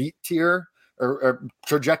the elite tier. Or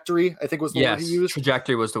trajectory, I think was the word he used.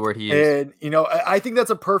 Trajectory was the word he used. And, I think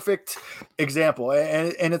that's a perfect example.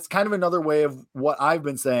 And it's kind of another way of what I've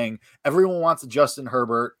been saying. Everyone wants a Justin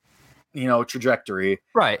Herbert, trajectory.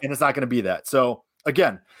 Right. And it's not going to be that. So,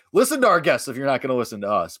 again, listen to our guests if you're not going to listen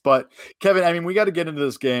to us. But, Kevin, I mean, we got to get into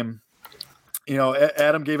this game.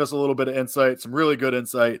 Adam gave us a little bit of insight, some really good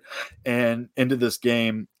insight and into this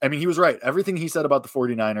game. I mean, he was right. Everything he said about the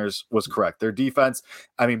 49ers was correct. Their defense,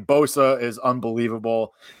 I mean, Bosa is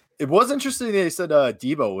unbelievable. It was interesting they said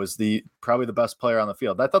Debo was probably the best player on the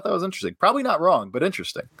field. I thought that was interesting. Probably not wrong, but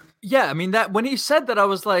interesting. Yeah, I mean that when he said that, I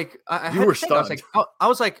was like, you were stunned. I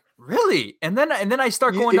was like, really? And then I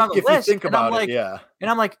start going down the list, and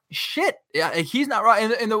I'm like, shit, yeah, he's not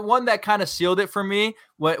right. And the one that kind of sealed it for me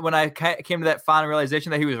when I came to that final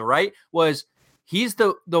realization that he was right was he's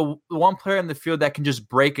the one player in the field that can just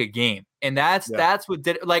break a game. And that's what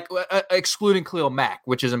did it, excluding Khalil Mack,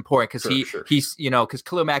 which is important because he's because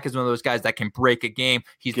Khalil Mack is one of those guys that can break a game.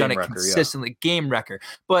 He's done it consistently, game wrecker.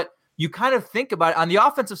 But you kind of think about it on the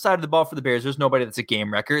offensive side of the ball for the Bears. There's nobody that's a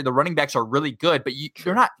game wrecker. The running backs are really good, but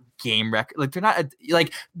they're not game wrecker. Like they're not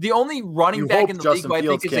the only running back in the league who I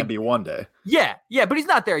think can be one day. Yeah, but he's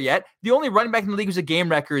not there yet. The only running back in the league who's a game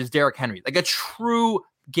wrecker is Derrick Henry, like a true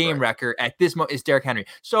game wrecker at this moment is Derrick Henry.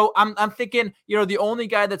 So I'm thinking, the only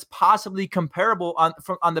guy that's possibly comparable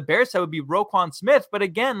on the Bears side would be Roquan Smith. But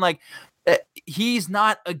again, he's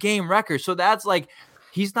not a game wrecker. So that's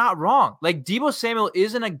he's not wrong. Deebo Samuel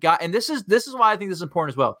isn't a guy, and this is why I think this is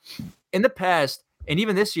important as well. In the past, and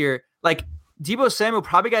even this year, Deebo Samuel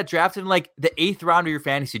probably got drafted in the 8th round of your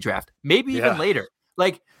fantasy draft, maybe even later.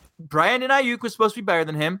 Brandon Ayuk was supposed to be better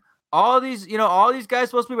than him. All these guys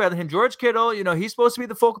supposed to be better than him. George Kittle, he's supposed to be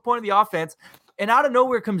the focal point of the offense. And out of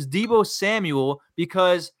nowhere comes Deebo Samuel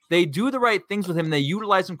because they do the right things with him. They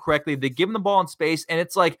utilize him correctly. They give him the ball in space. And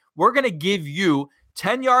it's like, we're going to give you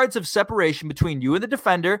 10 yards of separation between you and the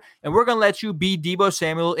defender, and we're going to let you be Deebo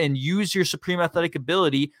Samuel and use your supreme athletic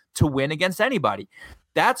ability to win against anybody.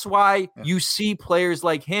 That's why you see players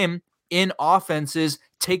like him in offenses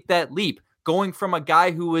take that leap, going from a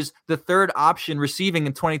guy who was the third option receiving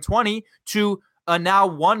in 2020 to a now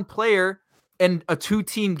one player in a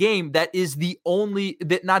 2-team game that is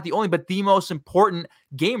not the only, but the most important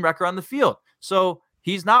game record on the field. So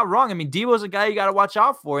he's not wrong. I mean, Deebo's a guy you got to watch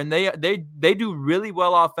out for, and they do really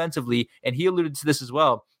well offensively, and he alluded to this as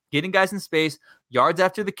well. Getting guys in space, yards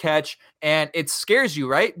after the catch, and it scares you,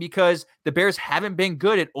 right? Because the Bears haven't been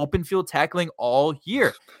good at open field tackling all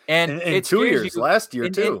year. And in 2 years, last year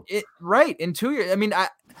too. In 2 years. I mean,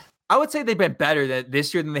 I would say they've been better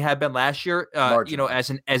this year than they have been last year, as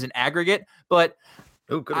an aggregate. But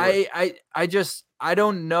I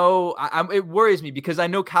don't know. It worries me because I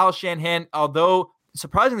know Kyle Shanahan, although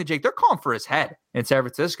surprisingly, Jake, they're calling for his head in San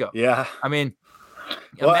Francisco. Yeah. I mean,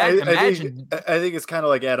 well, imagine. I think it's kind of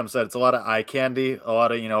like Adam said. It's a lot of eye candy, a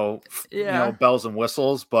lot of bells and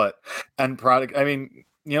whistles, but end product. I mean,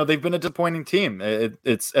 they've been a disappointing team.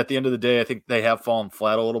 It's at the end of the day, I think they have fallen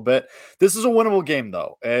flat a little bit. This is a winnable game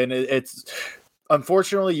though, and it's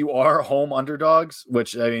unfortunately you are home underdogs,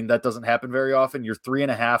 which I mean that doesn't happen very often. You're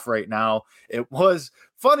 3.5 right now. It was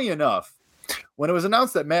funny enough. When it was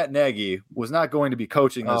announced that Matt Nagy was not going to be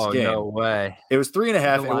coaching this game, no way. It was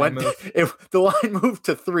 3.5. The line moved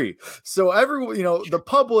to 3. So everyone, the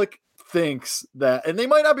public thinks that, and they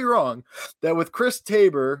might not be wrong, that with Chris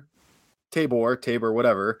Tabor,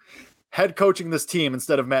 whatever, head coaching this team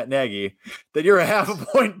instead of Matt Nagy, that you're a half a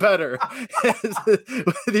point better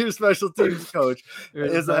with your special teams coach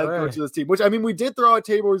is the head coach of this team. Which I mean, we did throw out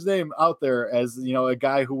Tabor's name out there as a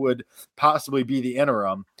guy who would possibly be the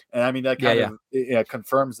interim. And I mean, that kind of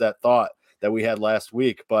confirms that thought that we had last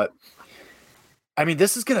week. But I mean,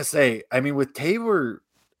 this is going to say, I mean, with Tabor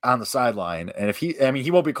on the sideline, and if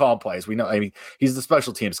he won't be calling plays. We know, I mean, he's the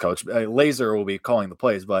special teams coach. Laser will be calling the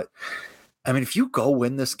plays. But I mean, if you go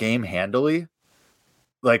win this game handily,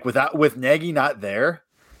 like with Nagy not there,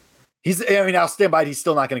 I'll stand by. He's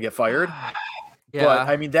still not going to get fired. Yeah. But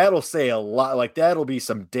I mean, that'll say a lot. Like that'll be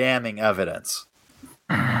some damning evidence.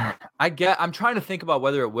 I'm trying to think about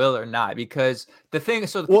whether it will or not, because the thing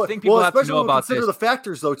people have to know about consider the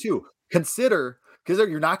factors though too. Consider because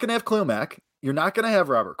you're not going to have Khalil Mack, you're not going to have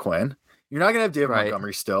Robert Quinn, you're not going to have David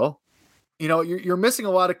Montgomery still. You're missing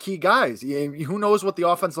a lot of key guys. Who knows what the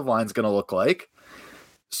offensive line is going to look like?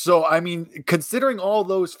 So I mean, considering all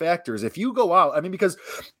those factors, if you go out, I mean, because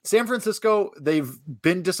San Francisco, they've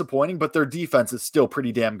been disappointing, but their defense is still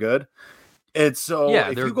pretty damn good. And so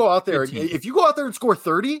if you go out there and score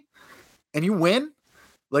 30 and you win,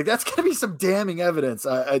 like that's going to be some damning evidence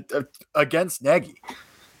against Nagy.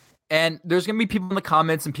 And there's going to be people in the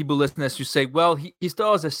comments and people listening to this who say, well, he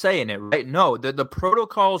still has a say in it, right? No, the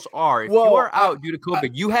protocols are, if you are out due to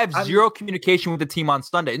COVID, you have zero communication with the team on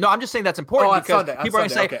Sunday. No, I'm just saying that's important because people are going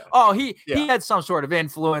to say, he had some sort of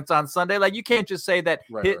influence on Sunday. Like you can't just say that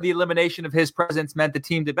the elimination of his presence meant the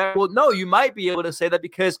team did better. Well, no, you might be able to say that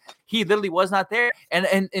because he literally was not there.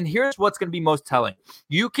 And here's what's going to be most telling.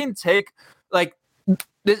 You can take like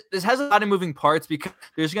this has a lot of moving parts because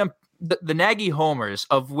there's going to the Nagy homers,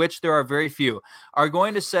 of which there are very few, are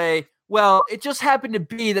going to say, well, it just happened to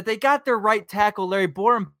be that they got their right tackle, Larry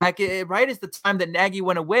Borom, back right as the time that Nagy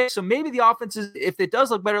went away. So maybe the offense is, if it does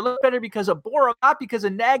look better because of Borom, not because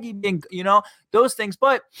of Nagy being, those things.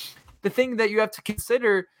 But the thing that you have to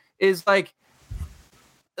consider is like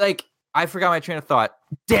I forgot my train of thought.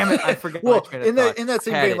 Damn it, I forgot my train of thought. In that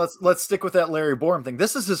same vein, let's stick with that Larry Borom thing.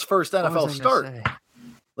 This is his first NFL start.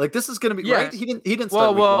 Like this is going to be right. He didn't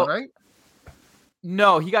start week 1, right?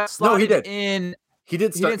 No, he got slotted in. He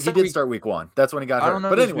did start week 1. That's when he got hurt.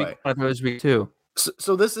 But anyway, I thought it was week 2.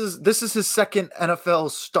 So this is his second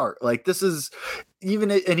NFL start. Like this is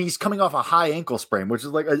and he's coming off a high ankle sprain, which is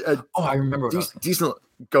like I remember decent.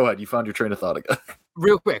 Go ahead, you found your train of thought again.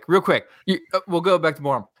 Real quick. We'll go back to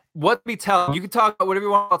Borom. What me telling, you can talk about whatever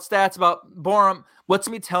you want about stats about Borom. What's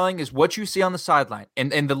me telling is what you see on the sideline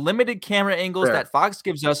and the limited camera angles that Fox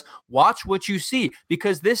gives us. Watch what you see,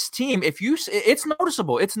 because this team, it's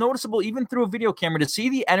noticeable. It's noticeable even through a video camera to see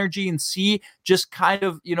the energy and see just kind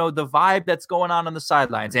of, the vibe that's going on the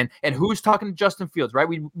sidelines and who's talking to Justin Fields, right?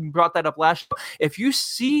 We brought that up last show. If you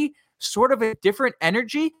see sort of a different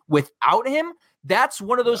energy without him, that's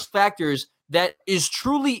one of those factors that is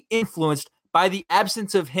truly influenced by the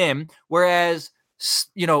absence of him, whereas,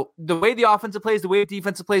 the way the offensive plays, the way the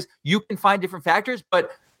defensive plays, you can find different factors,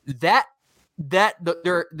 but that that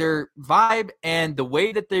their vibe and the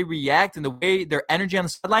way that they react and the way their energy on the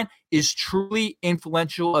sideline is truly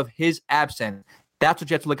influential of his absence. That's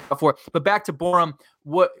what you have to look out for. But back to Borom,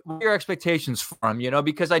 what are your expectations for him?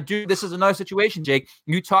 Because this is another situation, Jake.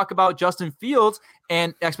 You talk about Justin Fields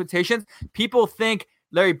and expectations. People think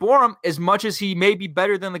Larry Borom, as much as he may be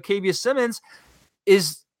better than Latavius Simmons,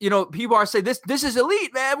 is, people are saying this is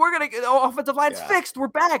elite, man. We're going to get offensive line's fixed. We're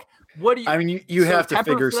back. What do you? I mean, you have to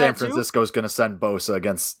figure San Francisco is going to send Bosa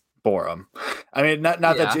against Borom. I mean, not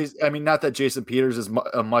that Jason Peters is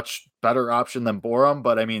a much better option than Borom,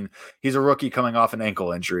 but I mean, he's a rookie coming off an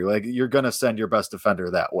ankle injury. Like, you're going to send your best defender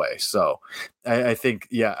that way. So I think,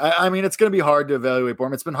 I mean, it's going to be hard to evaluate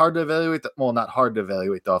Borom. It's been hard to evaluate not hard to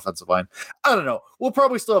evaluate the offensive line. I don't know. We'll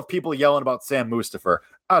probably still have people yelling about Sam Mustipher.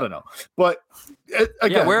 I don't know. But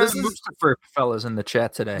again, where are the Mustipher fellas in the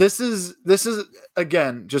chat today? This is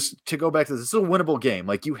again, just to go back to this is a winnable game.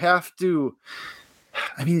 Like, you have to,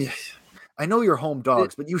 I mean, I know you're home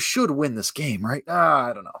dogs, but you should win this game, right?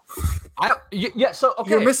 I don't know. So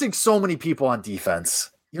okay, you're missing so many people on defense.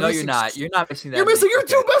 You're not. You're not missing that. You're missing your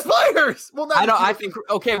two best players. Well, I think.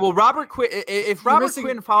 Okay. Well, Robert Quinn. If Robert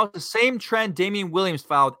Quinn follows the same trend Damian Williams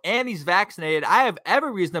followed, and he's vaccinated, I have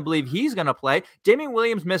every reason to believe he's going to play. Damian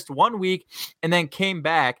Williams missed 1 week and then came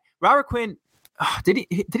back. Robert Quinn, did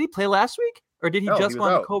he play last week, or did he just go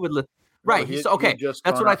on the COVID list? Right. Okay. That's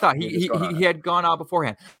what I thought. He had gone out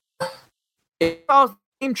beforehand.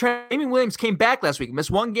 Damian Williams came back last week.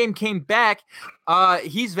 Missed 1 game, came back.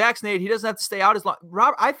 He's vaccinated. He doesn't have to stay out as long.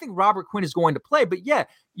 I think Robert Quinn is going to play, but yeah,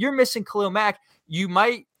 you're missing Khalil Mack. You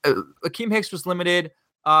might. Akeem Hicks was limited.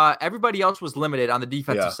 Everybody else was limited on the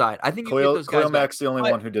defensive side. I think Khalil Mack's the only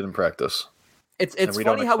one who didn't practice. It's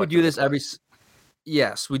funny how we do this every.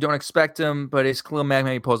 Yes, we don't expect him, but it's Khalil Mack.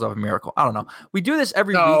 Maybe pulls off a miracle. I don't know. We do this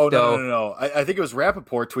every week, though. No. I think it was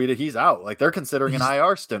Rappaport tweeted he's out. Like, they're considering an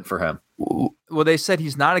IR stint for him. Well, they said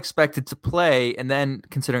he's not expected to play, and then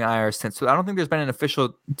considering an IR stint. So I don't think there's been an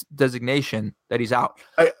official designation that he's out.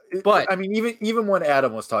 I mean, even when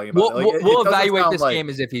Adam was talking about we'll evaluate this game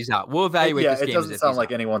as if he's out. We'll evaluate this game. It doesn't sound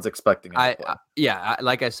like anyone's expecting him to play.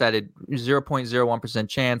 Like I said, 0.01%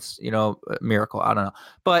 chance. Miracle. I don't know,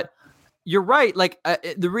 but. You're right. Like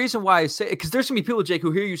the reason why I say, because there's gonna be people, Jake,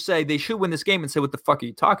 who hear you say they should win this game and say, "What the fuck are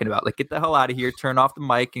you talking about?" Like, get the hell out of here, turn off the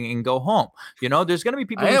mic, and go home. There's gonna be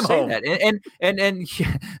people who say that, and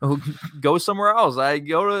go somewhere else. I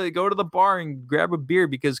go to the bar and grab a beer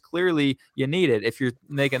because clearly you need it if you're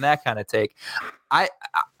making that kind of take.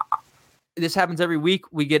 This happens every week.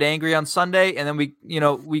 We get angry on Sunday, and then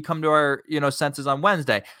we come to our senses on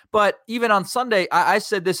Wednesday. But even on Sunday, I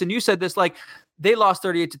said this, and you said this, like. They lost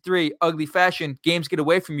 38-3, ugly fashion. Games get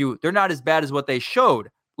away from you. They're not as bad as what they showed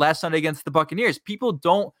last Sunday against the Buccaneers. People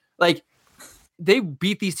don't they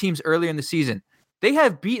beat these teams earlier in the season. They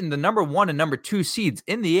have beaten the number 1 and number 2 seeds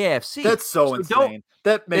in the AFC. That's so insane.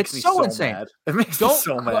 That makes me so insane. Mad. It makes me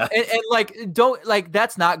so mad. And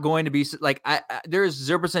that's not going to be there is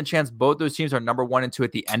 0% chance both those teams are number 1 and 2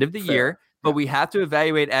 at the end of the year. But we have to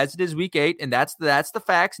evaluate as it is week 8, and that's the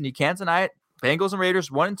facts, and you can't deny it. Bengals and Raiders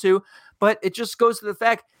 1 and 2. But it just goes to the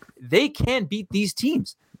fact they can beat these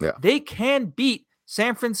teams. Yeah. They can beat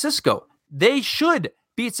San Francisco. They should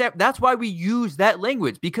beat That's why we use that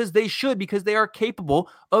language, because they are capable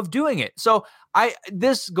of doing it. So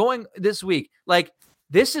this week,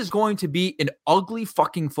 this is going to be an ugly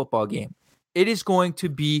fucking football game. It is going to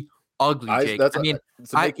be ugly, Jake.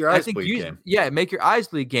 Make your eyes bleed game. Yeah, make your eyes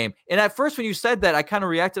bleed game. And at first, when you said that, I kind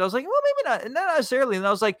of reacted. I was like, well, maybe not necessarily. And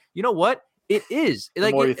I was like, you know what? It is.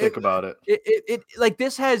 The more you think about it. It like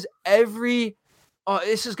this has every.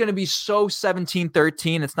 This is going to be so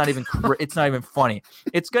 17-13. It's not even. It's not even funny.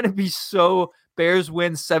 It's going to be so Bears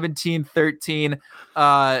win 17-13.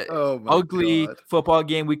 Ugly God. Football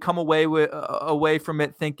game. We come away from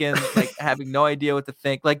it thinking having no idea what to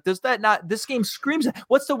think. Does that not? This game screams.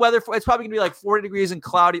 What's the weather for? It's probably going to be 40 degrees and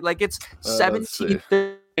cloudy. It's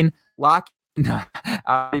 17-13. Lock.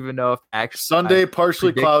 I don't even know if actually Sunday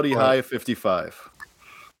partially cloudy, high of 55.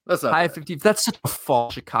 That's not high of 50. That's such a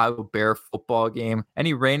fall Chicago Bear football game.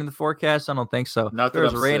 Any rain in the forecast? I don't think so. Not if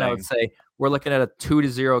there's rain, saying. I would say we're looking at a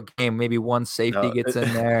 2-0 game. Maybe one safety gets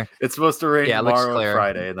in there. It's supposed to rain tomorrow and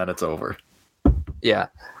Friday, and then it's over. Yeah,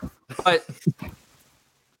 but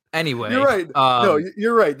anyway, you're right. No,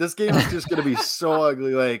 you're right. This game is just going to be so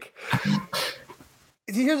ugly.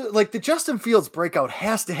 The Justin Fields breakout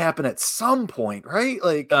has to happen at some point, right?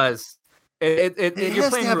 It does. You're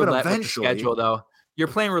playing roulette with the schedule, though. You're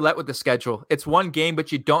playing roulette with the schedule. It's one game,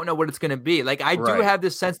 but you don't know what it's going to be. I do have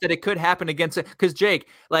this sense that it could happen against it. Because, Jake,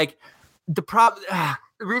 the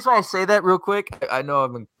reason why I say that real quick, I know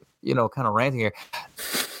I've been kind of ranting here.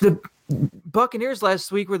 The Buccaneers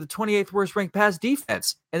last week were the 28th worst ranked pass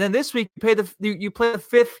defense, and then this week you play the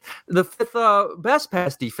fifth best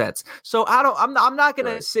pass defense. So I'm not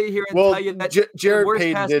going to sit here and tell you that Jarrett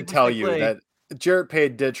Payton did tell you that. Jarrett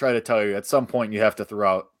Payton did try to tell you at some point you have to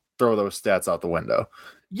throw those stats out the window.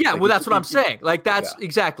 Yeah, well, that's what I'm saying. Like, that's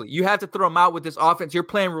exactly. You have to throw them out with this offense. You're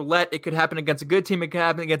playing roulette. It could happen against a good team. It could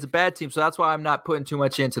happen against a bad team. So that's why I'm not putting too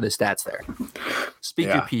much into the stats there. Speak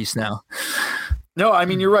your piece now. No, I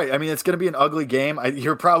mean, you're right. I mean, it's going to be an ugly game.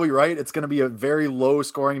 You're probably right. It's going to be a very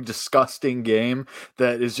low-scoring, disgusting game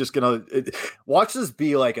that is just going to – watch this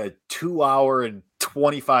be like a 2-hour and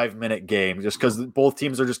 25-minute game just because both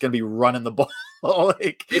teams are just going to be running the ball.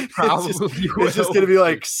 Like, it's just going to be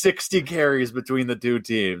like 60 carries between the two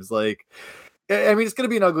teams. Like, I mean, it's going to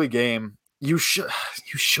be an ugly game. You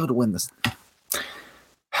should win this.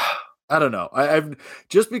 I don't know. I've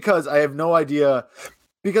just because I have no idea –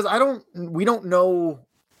 because we don't know,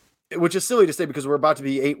 which is silly to say because we're about to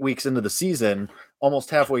be 8 weeks into the season,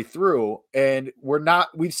 almost halfway through, and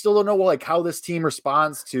we still don't know like how this team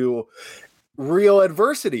responds to real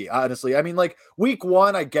adversity, honestly. I mean, like week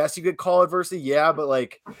 1, I guess you could call adversity. Yeah, but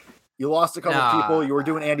like you lost a couple of people. You were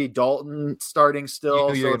doing Andy Dalton starting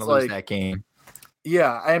still. You're going to lose that game.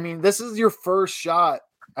 Yeah. I mean, this is your first shot,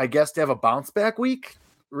 I guess, to have a bounce back week.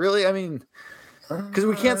 Really? I mean, because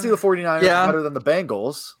we can't see the 49ers better than the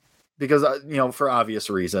Bengals because, for obvious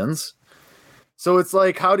reasons. So it's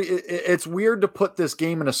like, it's weird to put this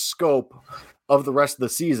game in a scope of the rest of the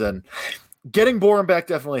season. Getting Bourne back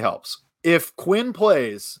definitely helps. If Quinn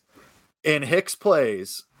plays and Hicks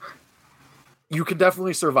plays, you can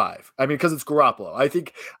definitely survive. I mean, because it's Garoppolo. I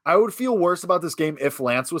think I would feel worse about this game if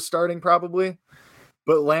Lance was starting probably,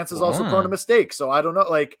 but Lance is also prone to mistakes. So I don't know,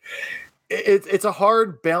 like, it's a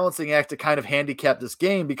hard balancing act to kind of handicap this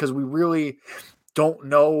game because we really don't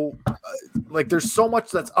know. Like, there's so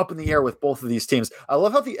much that's up in the air with both of these teams. I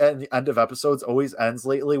love how the end of episodes always ends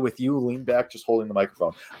lately with you lean back, just holding the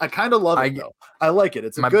microphone. I kind of love it though. I like it.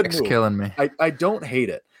 It's a good move. Killing me. I don't hate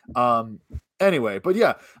it. Anyway, but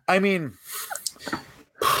yeah, I mean,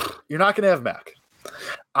 you're not going to have Mac.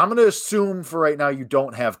 I'm going to assume for right now you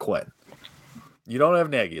don't have Quinn. You don't have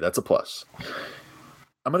Nagy. That's a plus.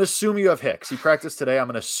 I'm going to assume you have Hicks. He practiced today. I'm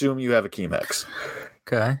going to assume you have Akeem Hicks.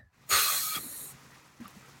 Okay.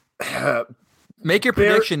 Make your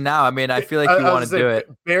prediction now. I mean, I feel like you want to do it.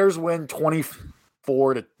 Bears win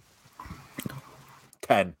 24-10.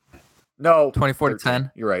 No.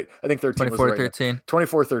 24-10? You're right. I think 13 24-13.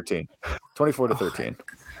 24-13. 24-13.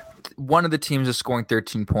 One of the teams is scoring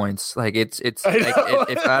 13 points. Like if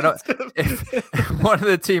one of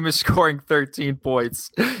the team is scoring 13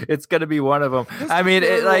 points, it's going to be one of them. I mean,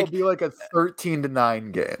 it'll be like a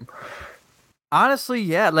 13-9 game. Honestly,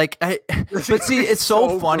 yeah. But see, it's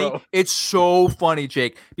so funny. Bro. It's so funny,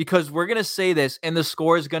 Jake, because we're gonna say this, and the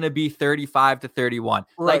score is gonna be 35-31. Right,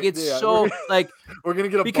 like it's we're gonna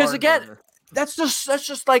get a because again, that's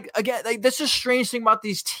just like that's the strange thing about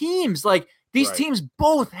these teams. Like these teams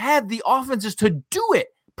both have the offenses to do it.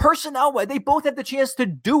 Personnel, they both have the chance to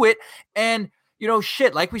do it, and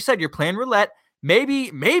shit. Like we said, you're playing roulette.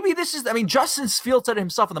 Maybe this is. I mean, Justin Fields said it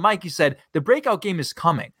himself on the mic. He said the breakout game is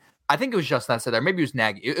coming. I think it was Justin that said that. Maybe it was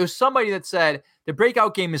Nagy. It was somebody that said the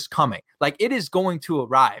breakout game is coming. Like it is going to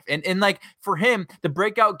arrive. And like for him, the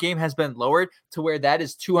breakout game has been lowered to where that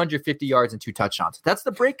is 250 yards and 2 touchdowns. That's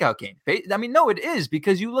the breakout game. I mean, no, it is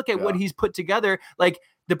because you look at what he's put together. Like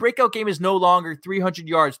the breakout game is no longer 300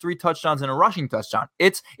 yards, 3 touchdowns, and a rushing touchdown.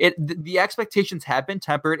 The expectations have been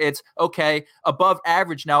tempered. It's okay, above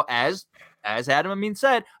average now as Adam Amin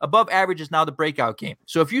said, above average is now the breakout game.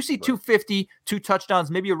 So if you see 250, 2 touchdowns,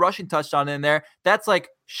 maybe a rushing touchdown in there, that's like,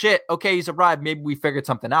 shit, okay, he's arrived. Maybe we figured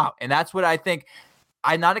something out. And that's what I think.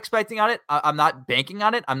 I'm not expecting on it. I'm not banking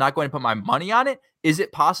on it. I'm not going to put my money on it. Is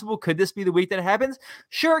it possible? Could this be the week that it happens?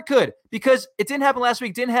 Sure, it could. Because it didn't happen last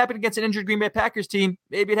week. Didn't happen against an injured Green Bay Packers team.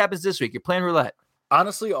 Maybe it happens this week. You're playing roulette.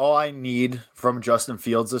 Honestly, all I need from Justin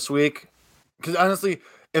Fields this week, because honestly,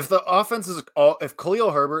 if the offense is if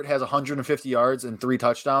Khalil Herbert has 150 yards and 3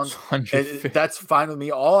 touchdowns, that's fine with me.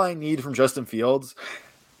 All I need from Justin Fields,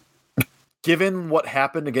 given what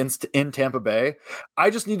happened in Tampa Bay,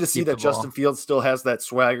 I just need to see that Justin Fields still has that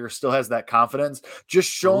swagger, still has that confidence. Just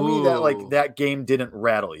show me that like that game didn't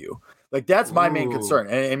rattle you. Like that's my main concern.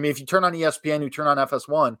 And I mean, if you turn on ESPN, you turn on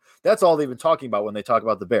FS1, that's all they've been talking about when they talk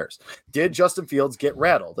about the Bears. Did Justin Fields get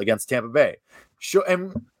rattled against Tampa Bay?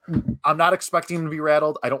 And I'm not expecting him to be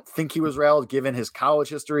rattled. I don't think he was rattled given his college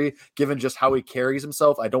history, given just how he carries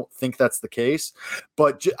himself. I don't think that's the case,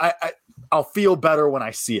 but I'll feel better when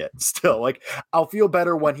I see it still. Like I'll feel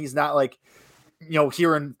better when he's not like,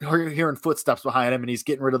 hearing footsteps behind him and he's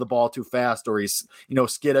getting rid of the ball too fast, or he's,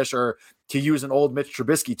 skittish, or to use an old Mitch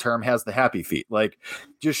Trubisky term, has the happy feet. Like,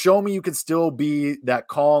 just show me you can still be that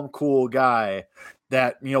calm, cool guy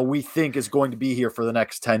that, we think is going to be here for the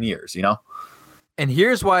next 10 years, And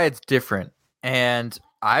here's why it's different. And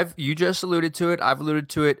you just alluded to it. I've alluded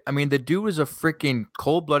to it. I mean, the dude was a freaking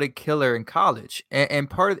cold-blooded killer in college, and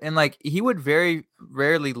he would very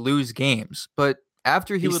rarely lose games. But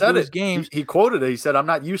after he would lose games, he quoted it. He said, "I'm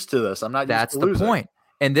not used to this. I'm not." That's used to the point.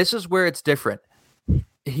 And this is where it's different.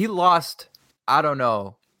 He lost, I don't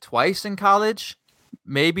know, twice in college,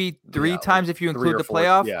 maybe three times if you include the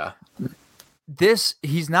playoff. Yeah.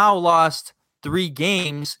 He's now lost 3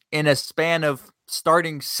 games in a span of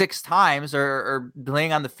starting 6 times or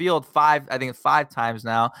laying on the field 5 times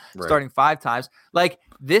now, right. Starting 5 times. Like,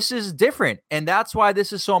 this is different. And that's why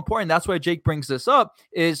this is so important. That's why Jake brings this up,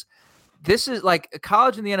 is this is like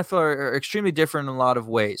college and the NFL are extremely different in a lot of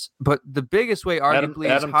ways. But the biggest way, arguably,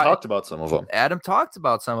 Adam talked about some of them. Adam talked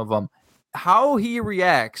about some of them. How he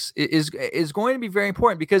reacts is going to be very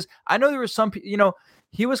important, because I know there was some,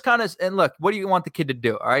 he was kind of, and look, what do you want the kid to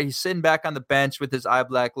do? All right. He's sitting back on the bench with his eye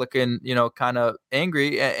black, looking, kind of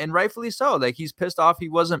angry, and rightfully so. Like, he's pissed off. He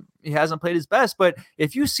hasn't played his best. But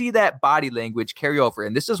if you see that body language carry over,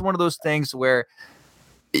 and this is one of those things where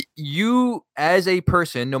you, as a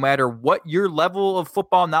person, no matter what your level of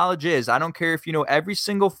football knowledge is, I don't care if you know every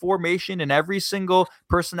single formation and every single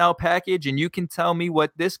personnel package, and you can tell me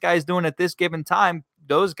what this guy's doing at this given time.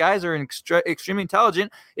 Those guys are extremely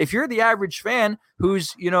intelligent. If you're the average fan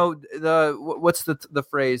who's, what's the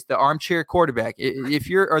phrase, the armchair quarterback,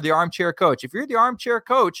 or the armchair coach, if you're the armchair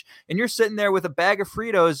coach and you're sitting there with a bag of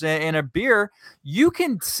Fritos and a beer, you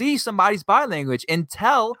can see somebody's body language and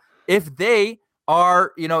tell if they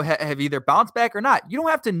are, have either bounced back or not. You don't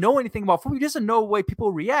have to know anything about football. You just know the way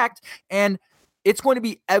people react, and it's going to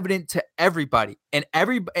be evident to everybody, and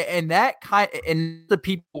the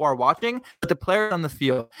people who are watching, but the players on the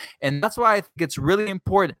field. And that's why I think it's really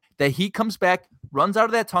important that he comes back, runs out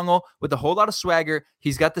of that tunnel with a whole lot of swagger.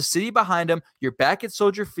 He's got the city behind him. You're back at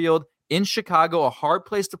Soldier Field in Chicago, a hard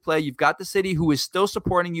place to play. You've got the city who is still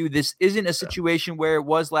supporting you. This isn't a situation where it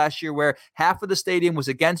was last year, where half of the stadium was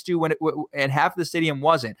against you and half of the stadium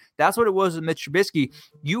wasn't. That's what it was with Mitch Trubisky.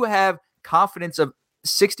 You have confidence of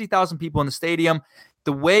 60,000 people in the stadium.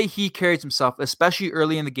 The way he carries himself, especially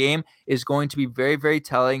early in the game, is going to be very, very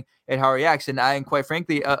telling at how he reacts. And quite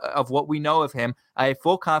frankly, of what we know of him, I have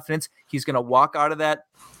full confidence he's going to walk out of that.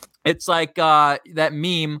 It's like that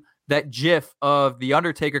meme, that GIF of the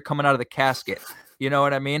Undertaker coming out of the casket. You know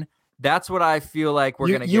what I mean? That's what I feel like we're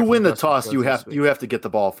going to get. You win the toss, you have to get the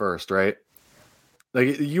ball first, right?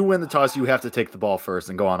 Like, you win the toss, you have to take the ball first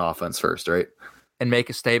and go on offense first, right? And make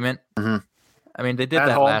a statement. Mm-hmm. I mean, they did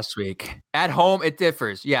that last week. At home, it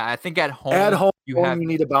differs. Yeah, I think at home you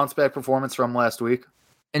need a bounce back performance from last week.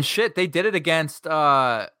 And shit, they did it against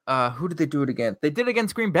who did they do it against? They did it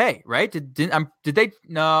against Green Bay, right? Did they?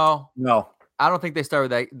 No. I don't think they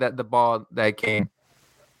started the ball that game.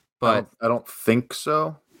 But I don't think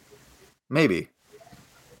so. Maybe.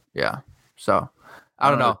 Yeah. So I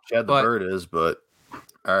don't know. Chad the Bird is, but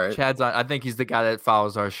all right. Chad's on. I think he's the guy that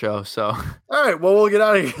follows our show. So all right. Well, we'll get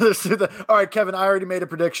out of here. All right, Kevin. I already made a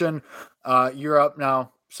prediction. You're up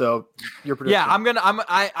now. So your prediction. Yeah,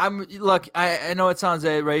 look, I know it sounds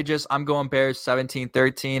outrageous. I'm going Bears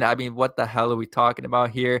 17-13. I mean, what the hell are we talking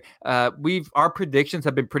about here? Our predictions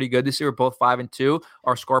have been pretty good this year. We're both 5-2.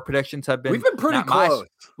 Our score predictions have been. We've been pretty close.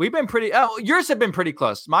 We've been pretty. Yours have been pretty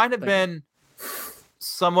close. Mine have been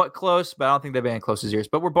somewhat close, but I don't think they've been as close as yours.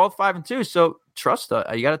 But we're both 5-2, so trust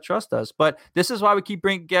us. You got to trust us. But this is why we keep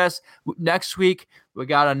bringing guests. Next week we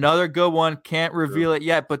got another good one. Can't reveal it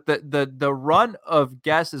yet, but the run of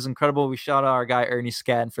guests is incredible. We shout out our guy Ernie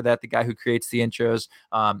Scadden for that. The guy who creates the intros.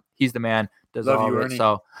 He's the man. Does Love all you, of it. Ernie.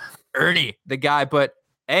 So Ernie, the guy. But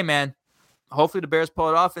hey, man. Hopefully the Bears pull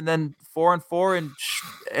it off, and then 4-4, and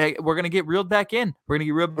we're gonna get reeled back in. We're gonna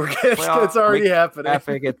get reeled. It's already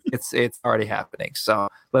happening. It's already happening. So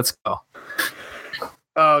let's go.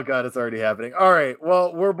 Oh God, it's already happening. All right.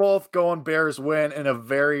 Well, we're both going Bears win in a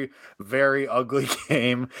very, very ugly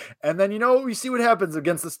game, and then we see what happens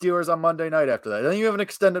against the Steelers on Monday night after that. Then you have an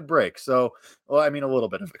extended break. So, well, I mean, a little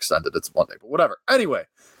bit of extended. It's Monday, but whatever. Anyway,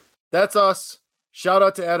 that's us. Shout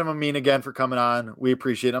out to Adam Amin again for coming on. We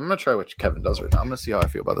appreciate it. I'm going to try what Kevin does right now. I'm going to see how I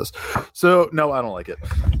feel about this. So, no, I don't like it.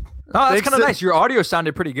 Oh, that's kind of nice. Your audio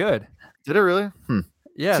sounded pretty good. Did it really?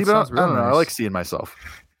 Yeah, see, it sounds really I don't know. nice. I like seeing myself.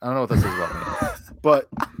 I don't know what this is about me. But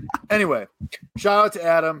anyway, shout out to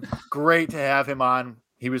Adam. Great to have him on.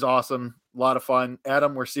 He was awesome. A lot of fun.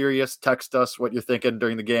 Adam, we're serious. Text us what you're thinking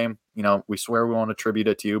during the game. You know, we swear we won't attribute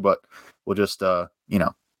it to you, but we'll just,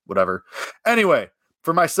 whatever. Anyway,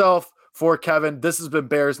 for myself, for Kevin, this has been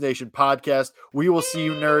Bears Nation Podcast. We will see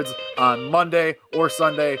you nerds on Monday or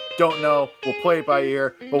Sunday. Don't know. We'll play it by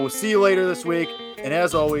ear, but we'll see you later this week. And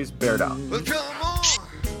as always, bear down. Well, come on.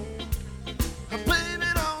 Baby,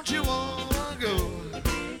 don't you wanna go?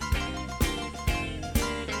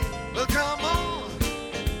 Well, come on.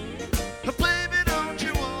 Baby, don't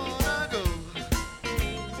you wanna go?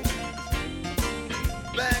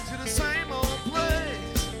 Back to the same old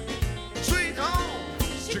place. Sweet home,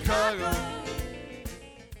 Chicago.